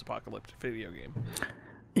serious post-apocalyptic video game.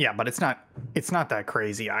 Yeah, but it's not that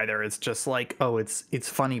crazy either. It's just like, oh, it's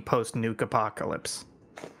funny post-nuke apocalypse.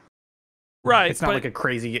 Right. It's not like a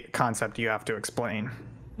crazy concept you have to explain.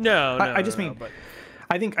 No, I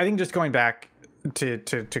think just going back to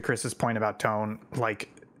Chris's point about tone, like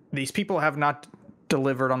these people have not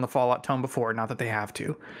delivered on the Fallout tone before, not that they have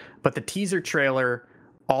to, but the teaser trailer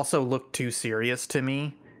also looked too serious to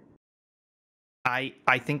me. I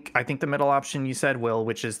think the middle option you said, Will,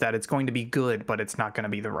 which is that it's going to be good, but it's not going to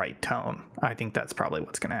be the right tone. I think that's probably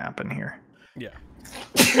what's going to happen here. Yeah.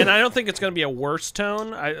 And I don't think it's going to be a worse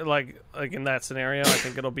tone. I like in that scenario, I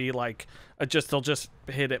think it'll be like they'll just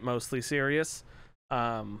hit it mostly serious.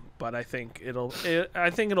 But I think it'll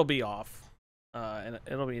be off. And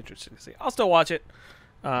it'll be interesting to see. I'll still watch it.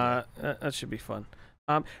 That should be fun.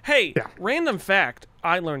 Random fact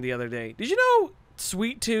I learned the other day. Did you know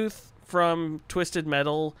Sweet Tooth from Twisted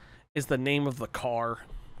Metal is the name of the car?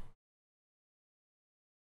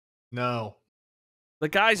 No. The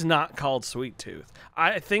guy's not called Sweet Tooth.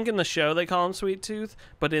 I think in the show they call him Sweet Tooth,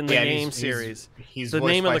 but in the game series, he's the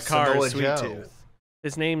name of the car is Sweet Joe. Tooth.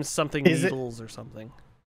 His name's something Needles or something.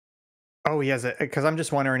 Oh, he has it. Because I'm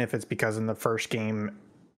just wondering if it's because in the first game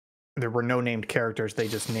there were no named characters; they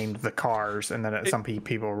just named the cars, and then some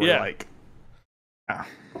people were like, "Ah."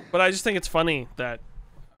 But I just think it's funny that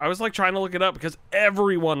I was like trying to look it up because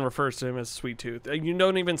everyone refers to him as Sweet Tooth. You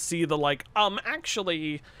don't even see the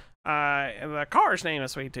actually. The car's name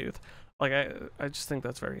is Sweet Tooth. Like I just think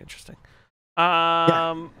that's very interesting.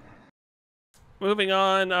 Moving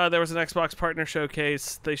on, there was an Xbox partner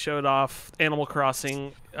showcase. They showed off Animal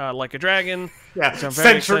Crossing Like a Dragon. Yeah, which I'm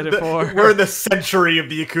very excited for. We're in the century of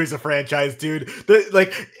the Yakuza franchise, dude.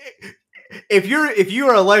 If you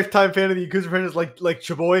are a lifetime fan of the Yakuza franchise like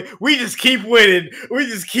Chaboy, we just keep winning. We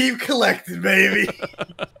just keep collecting, baby.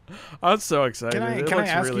 I'm so excited. Can I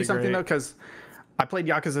ask you something though? Because I played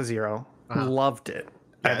Yakuza 0, loved it,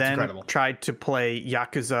 and then tried to play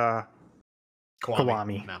Yakuza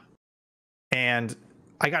Kiwami. No. And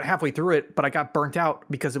I got halfway through it, but I got burnt out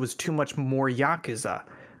because it was too much more Yakuza.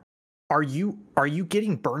 Are you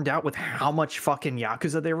getting burned out with how much fucking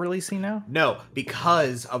Yakuza they're releasing now? No,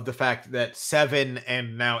 because of the fact that 7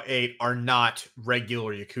 and now 8 are not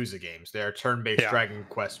regular Yakuza games. They are turn-based Dragon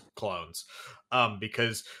Quest clones.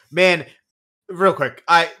 Because, man, real quick,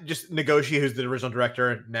 Nagoshi, who's the original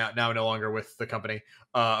director, now no longer with the company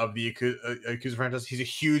of the Yakuza franchise, he's a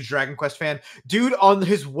huge Dragon Quest fan. Dude, on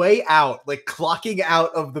his way out, like clocking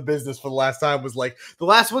out of the business for the last time, was like, the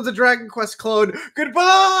last one's a Dragon Quest clone.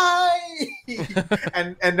 Goodbye.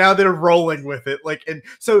 and now they're rolling with it. Like, and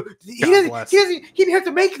so he didn't have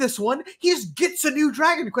to make this one. He just gets a new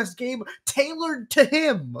Dragon Quest game tailored to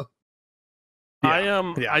him.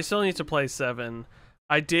 I still need to play 7.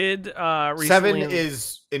 I did recently. 7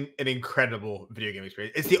 is an incredible video game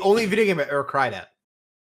experience. It's the only video game I've ever cried at.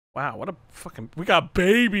 Wow, what a fucking... We got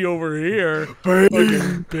Baby over here.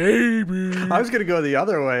 Baby. I was going to go the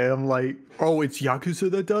other way. I'm like, oh, it's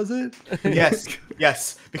Yakuza that does it?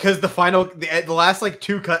 Yes. Because the last like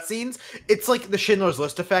 2 cutscenes, it's like the Schindler's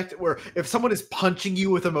List effect, where if someone is punching you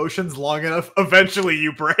with emotions long enough, eventually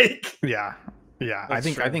you break. Yeah. I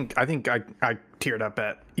think I teared up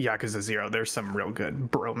at Yakuza 0. There's some real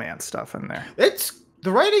good bromance stuff in there.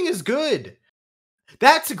 The writing is good.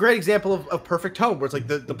 That's a great example of perfect tone, where it's like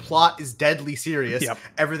the plot is deadly serious. Yep.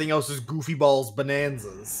 Everything else is goofy balls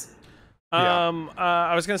bonanzas.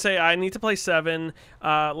 I was gonna say I need to play 7.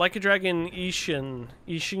 Like a Dragon Ishin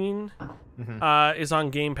is on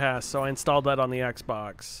Game Pass, so I installed that on the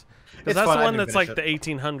Xbox. Because that's fun. The one that's like the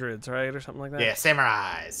 1800s, right, or something like that. Yeah,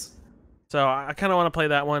 samurais. So I kind of want to play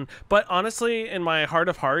that one. But honestly, in my heart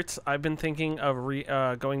of hearts, I've been thinking of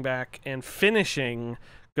going back and finishing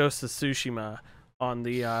Ghost of Tsushima on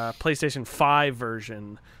the PlayStation 5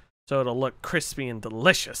 version, so it'll look crispy and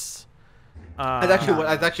delicious. That's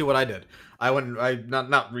actually what I did.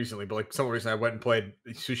 Not recently, but like somewhat recently, I went and played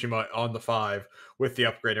Tsushima on the 5 with the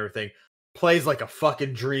upgrade and everything. Plays like a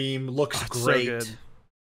fucking dream. Looks great. So good.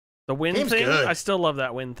 The wind Game's thing, good. I still love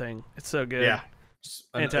that wind thing. It's so good. Yeah.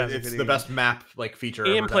 Fantastic. It's video the game. best map like feature.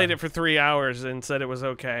 Ian ever played done. it for 3 hours and said it was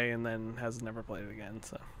okay, and then has never played it again.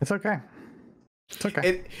 So It's okay. It's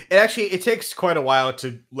okay. It takes quite a while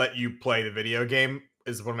to let you play the video game.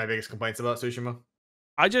 Is one of my biggest complaints about Tsushima.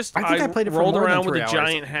 I think I played it for rolled more than around with 3 a hours.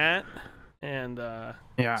 giant hat, and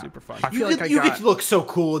Yeah. super fun. I feel like You get to look so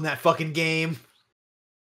cool in that fucking game.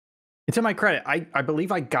 It's in my credit. I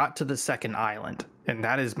believe I got to the second island, and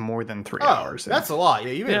that is more than 3 hours. That's a lot.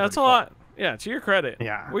 Yeah, you made it That's a pretty fun. lot. Yeah, to your credit.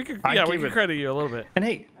 Yeah. we could. I Yeah, we gave could it- credit you a little bit. And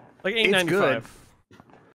hey, Like it's $8.95. good.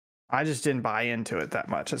 I just didn't buy into it that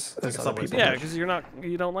much as like a other Subway people. Yeah, did. because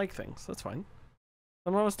you don't like things. That's fine.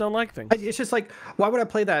 Some of us don't like things. It's just like, why would I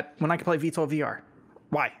play that when I can play VTOL VR?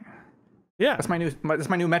 Why? Yeah, That's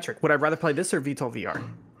my new metric. Would I rather play this or VTOL VR?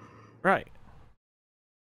 right.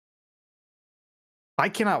 I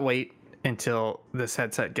cannot wait until this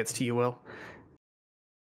headset gets to you, Will,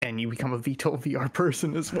 and you become a VTOL VR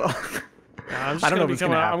person as well. I'm just I don't know gonna if it's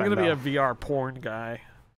become. gonna I'm happen, gonna be a though. VR porn guy.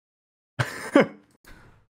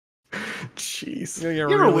 Jeez. You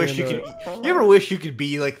You ever wish you could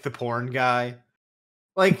be like the porn guy?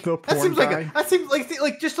 Like The that porn seems guy?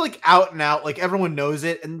 like just like out and out, like everyone knows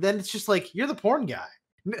it, and then it's just like you're the porn guy.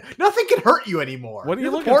 Nothing can hurt you anymore. What are you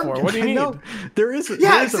You're the looking porn for? What do you guy. need? No, there is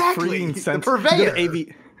Yeah, a exactly. freeing The sense. purveyor.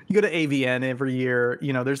 You go to AVN every year.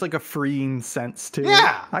 You know, there's like a freeing sense to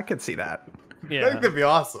Yeah. it. I could see that. I Yeah, think that'd be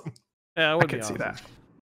awesome. yeah, it I would be could see awesome. that.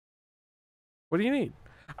 What do you need?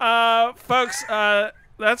 Folks,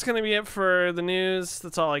 that's going to be it for the news.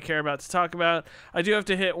 That's all I care about to talk about. I do have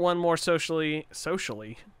to hit one more contractually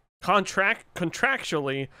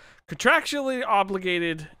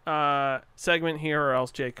obligated segment here, or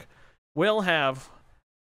else Jake will have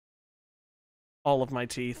all of my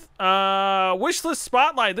teeth. Wishlist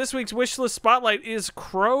Spotlight. This week's Wishlist Spotlight is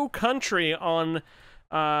Crow Country on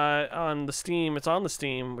the Steam. It's on the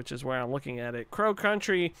Steam, which is where I'm looking at it. Crow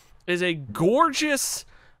Country is a gorgeous,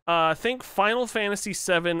 think Final Fantasy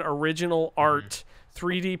VII original art,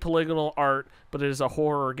 3D polygonal art, but it is a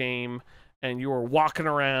horror game, and you are walking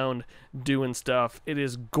around doing stuff. It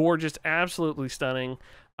is gorgeous, absolutely stunning.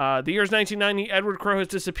 The year is 1990. Edward Crow has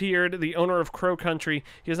disappeared, the owner of Crow Country.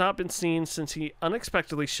 He has not been seen since he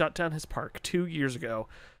unexpectedly shut down his park 2 years ago.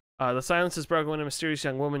 The silence is broken when a mysterious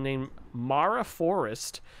young woman named Mara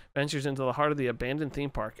Forrest ventures into the heart of the abandoned theme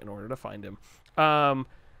park in order to find him.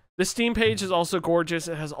 The Steam page is also gorgeous.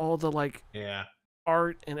 It has all the Yeah.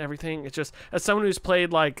 art and everything. It's just, as someone who's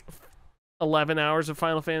played 11 hours of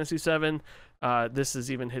Final Fantasy VII, this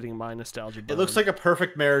is even hitting my nostalgia bone. It looks like a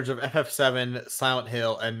perfect marriage of FF7, Silent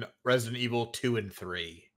Hill, and Resident Evil 2 and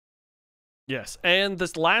 3. Yes, and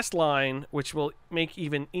this last line, which will make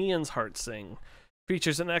even Ian's heart sing,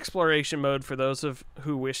 features an exploration mode for those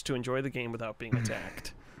who wish to enjoy the game without being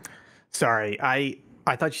attacked. Sorry, I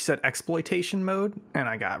thought you said exploitation mode, and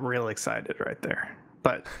I got real excited right there.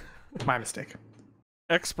 But my mistake.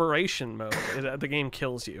 Expiration mode. The game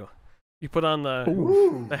kills you. You put on the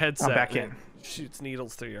Ooh. headset. I'm back and in. it shoots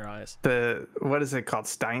needles through your eyes. What is it called?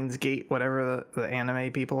 Steins Gate, whatever the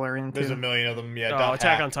anime people are into. There's a million of them. Yeah. Oh,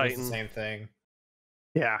 Attack on Hack does Titan. The same thing.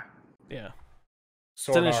 Yeah, Yeah.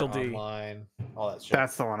 Sword initial Art D. Online, all that shit.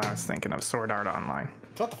 that's the one I was thinking of. Sword Art Online.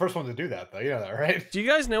 It's not the first one to do that, though. You know that, right? Do you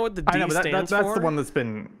guys know what the D I know, but stands that's for? the one that's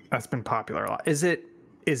been popular a lot. Is it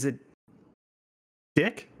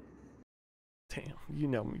Dick? Damn, you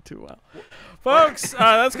know me too well. Folks,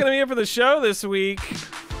 that's going to be it for the show this week.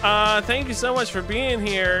 Thank you so much for being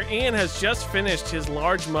here. Ian has just finished his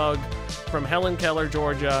large mug from Helen Keller,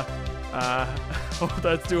 Georgia. Hope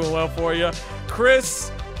that's doing well for you. Chris,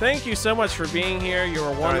 thank you so much for being here. You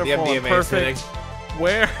were wonderful and perfect.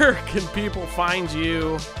 Where can people find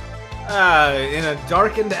you? In a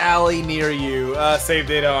darkened alley near you. Save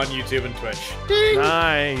data on YouTube and Twitch. Ding!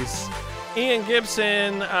 Nice. Ian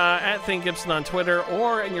Gibson, at Think Gibson on Twitter,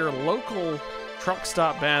 or in your local truck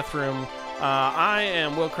stop bathroom. I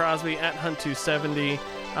am Will Crosby at Hunt270.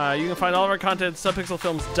 You can find all of our content at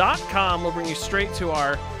subpixelfilms.com. We'll bring you straight to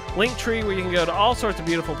our link tree where you can go to all sorts of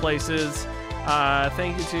beautiful places.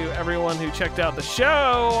 Thank you to everyone who checked out the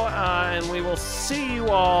show, and we will see you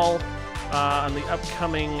all on the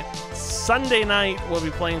upcoming Sunday night. We'll be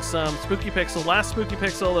playing some Spooky Pixel. Last Spooky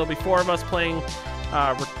Pixel, there'll be 4 of us playing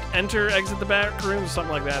Enter, exit the back room,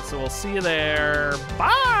 something like that. So we'll see you there.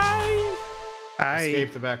 Bye. I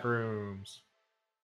Escape the back rooms.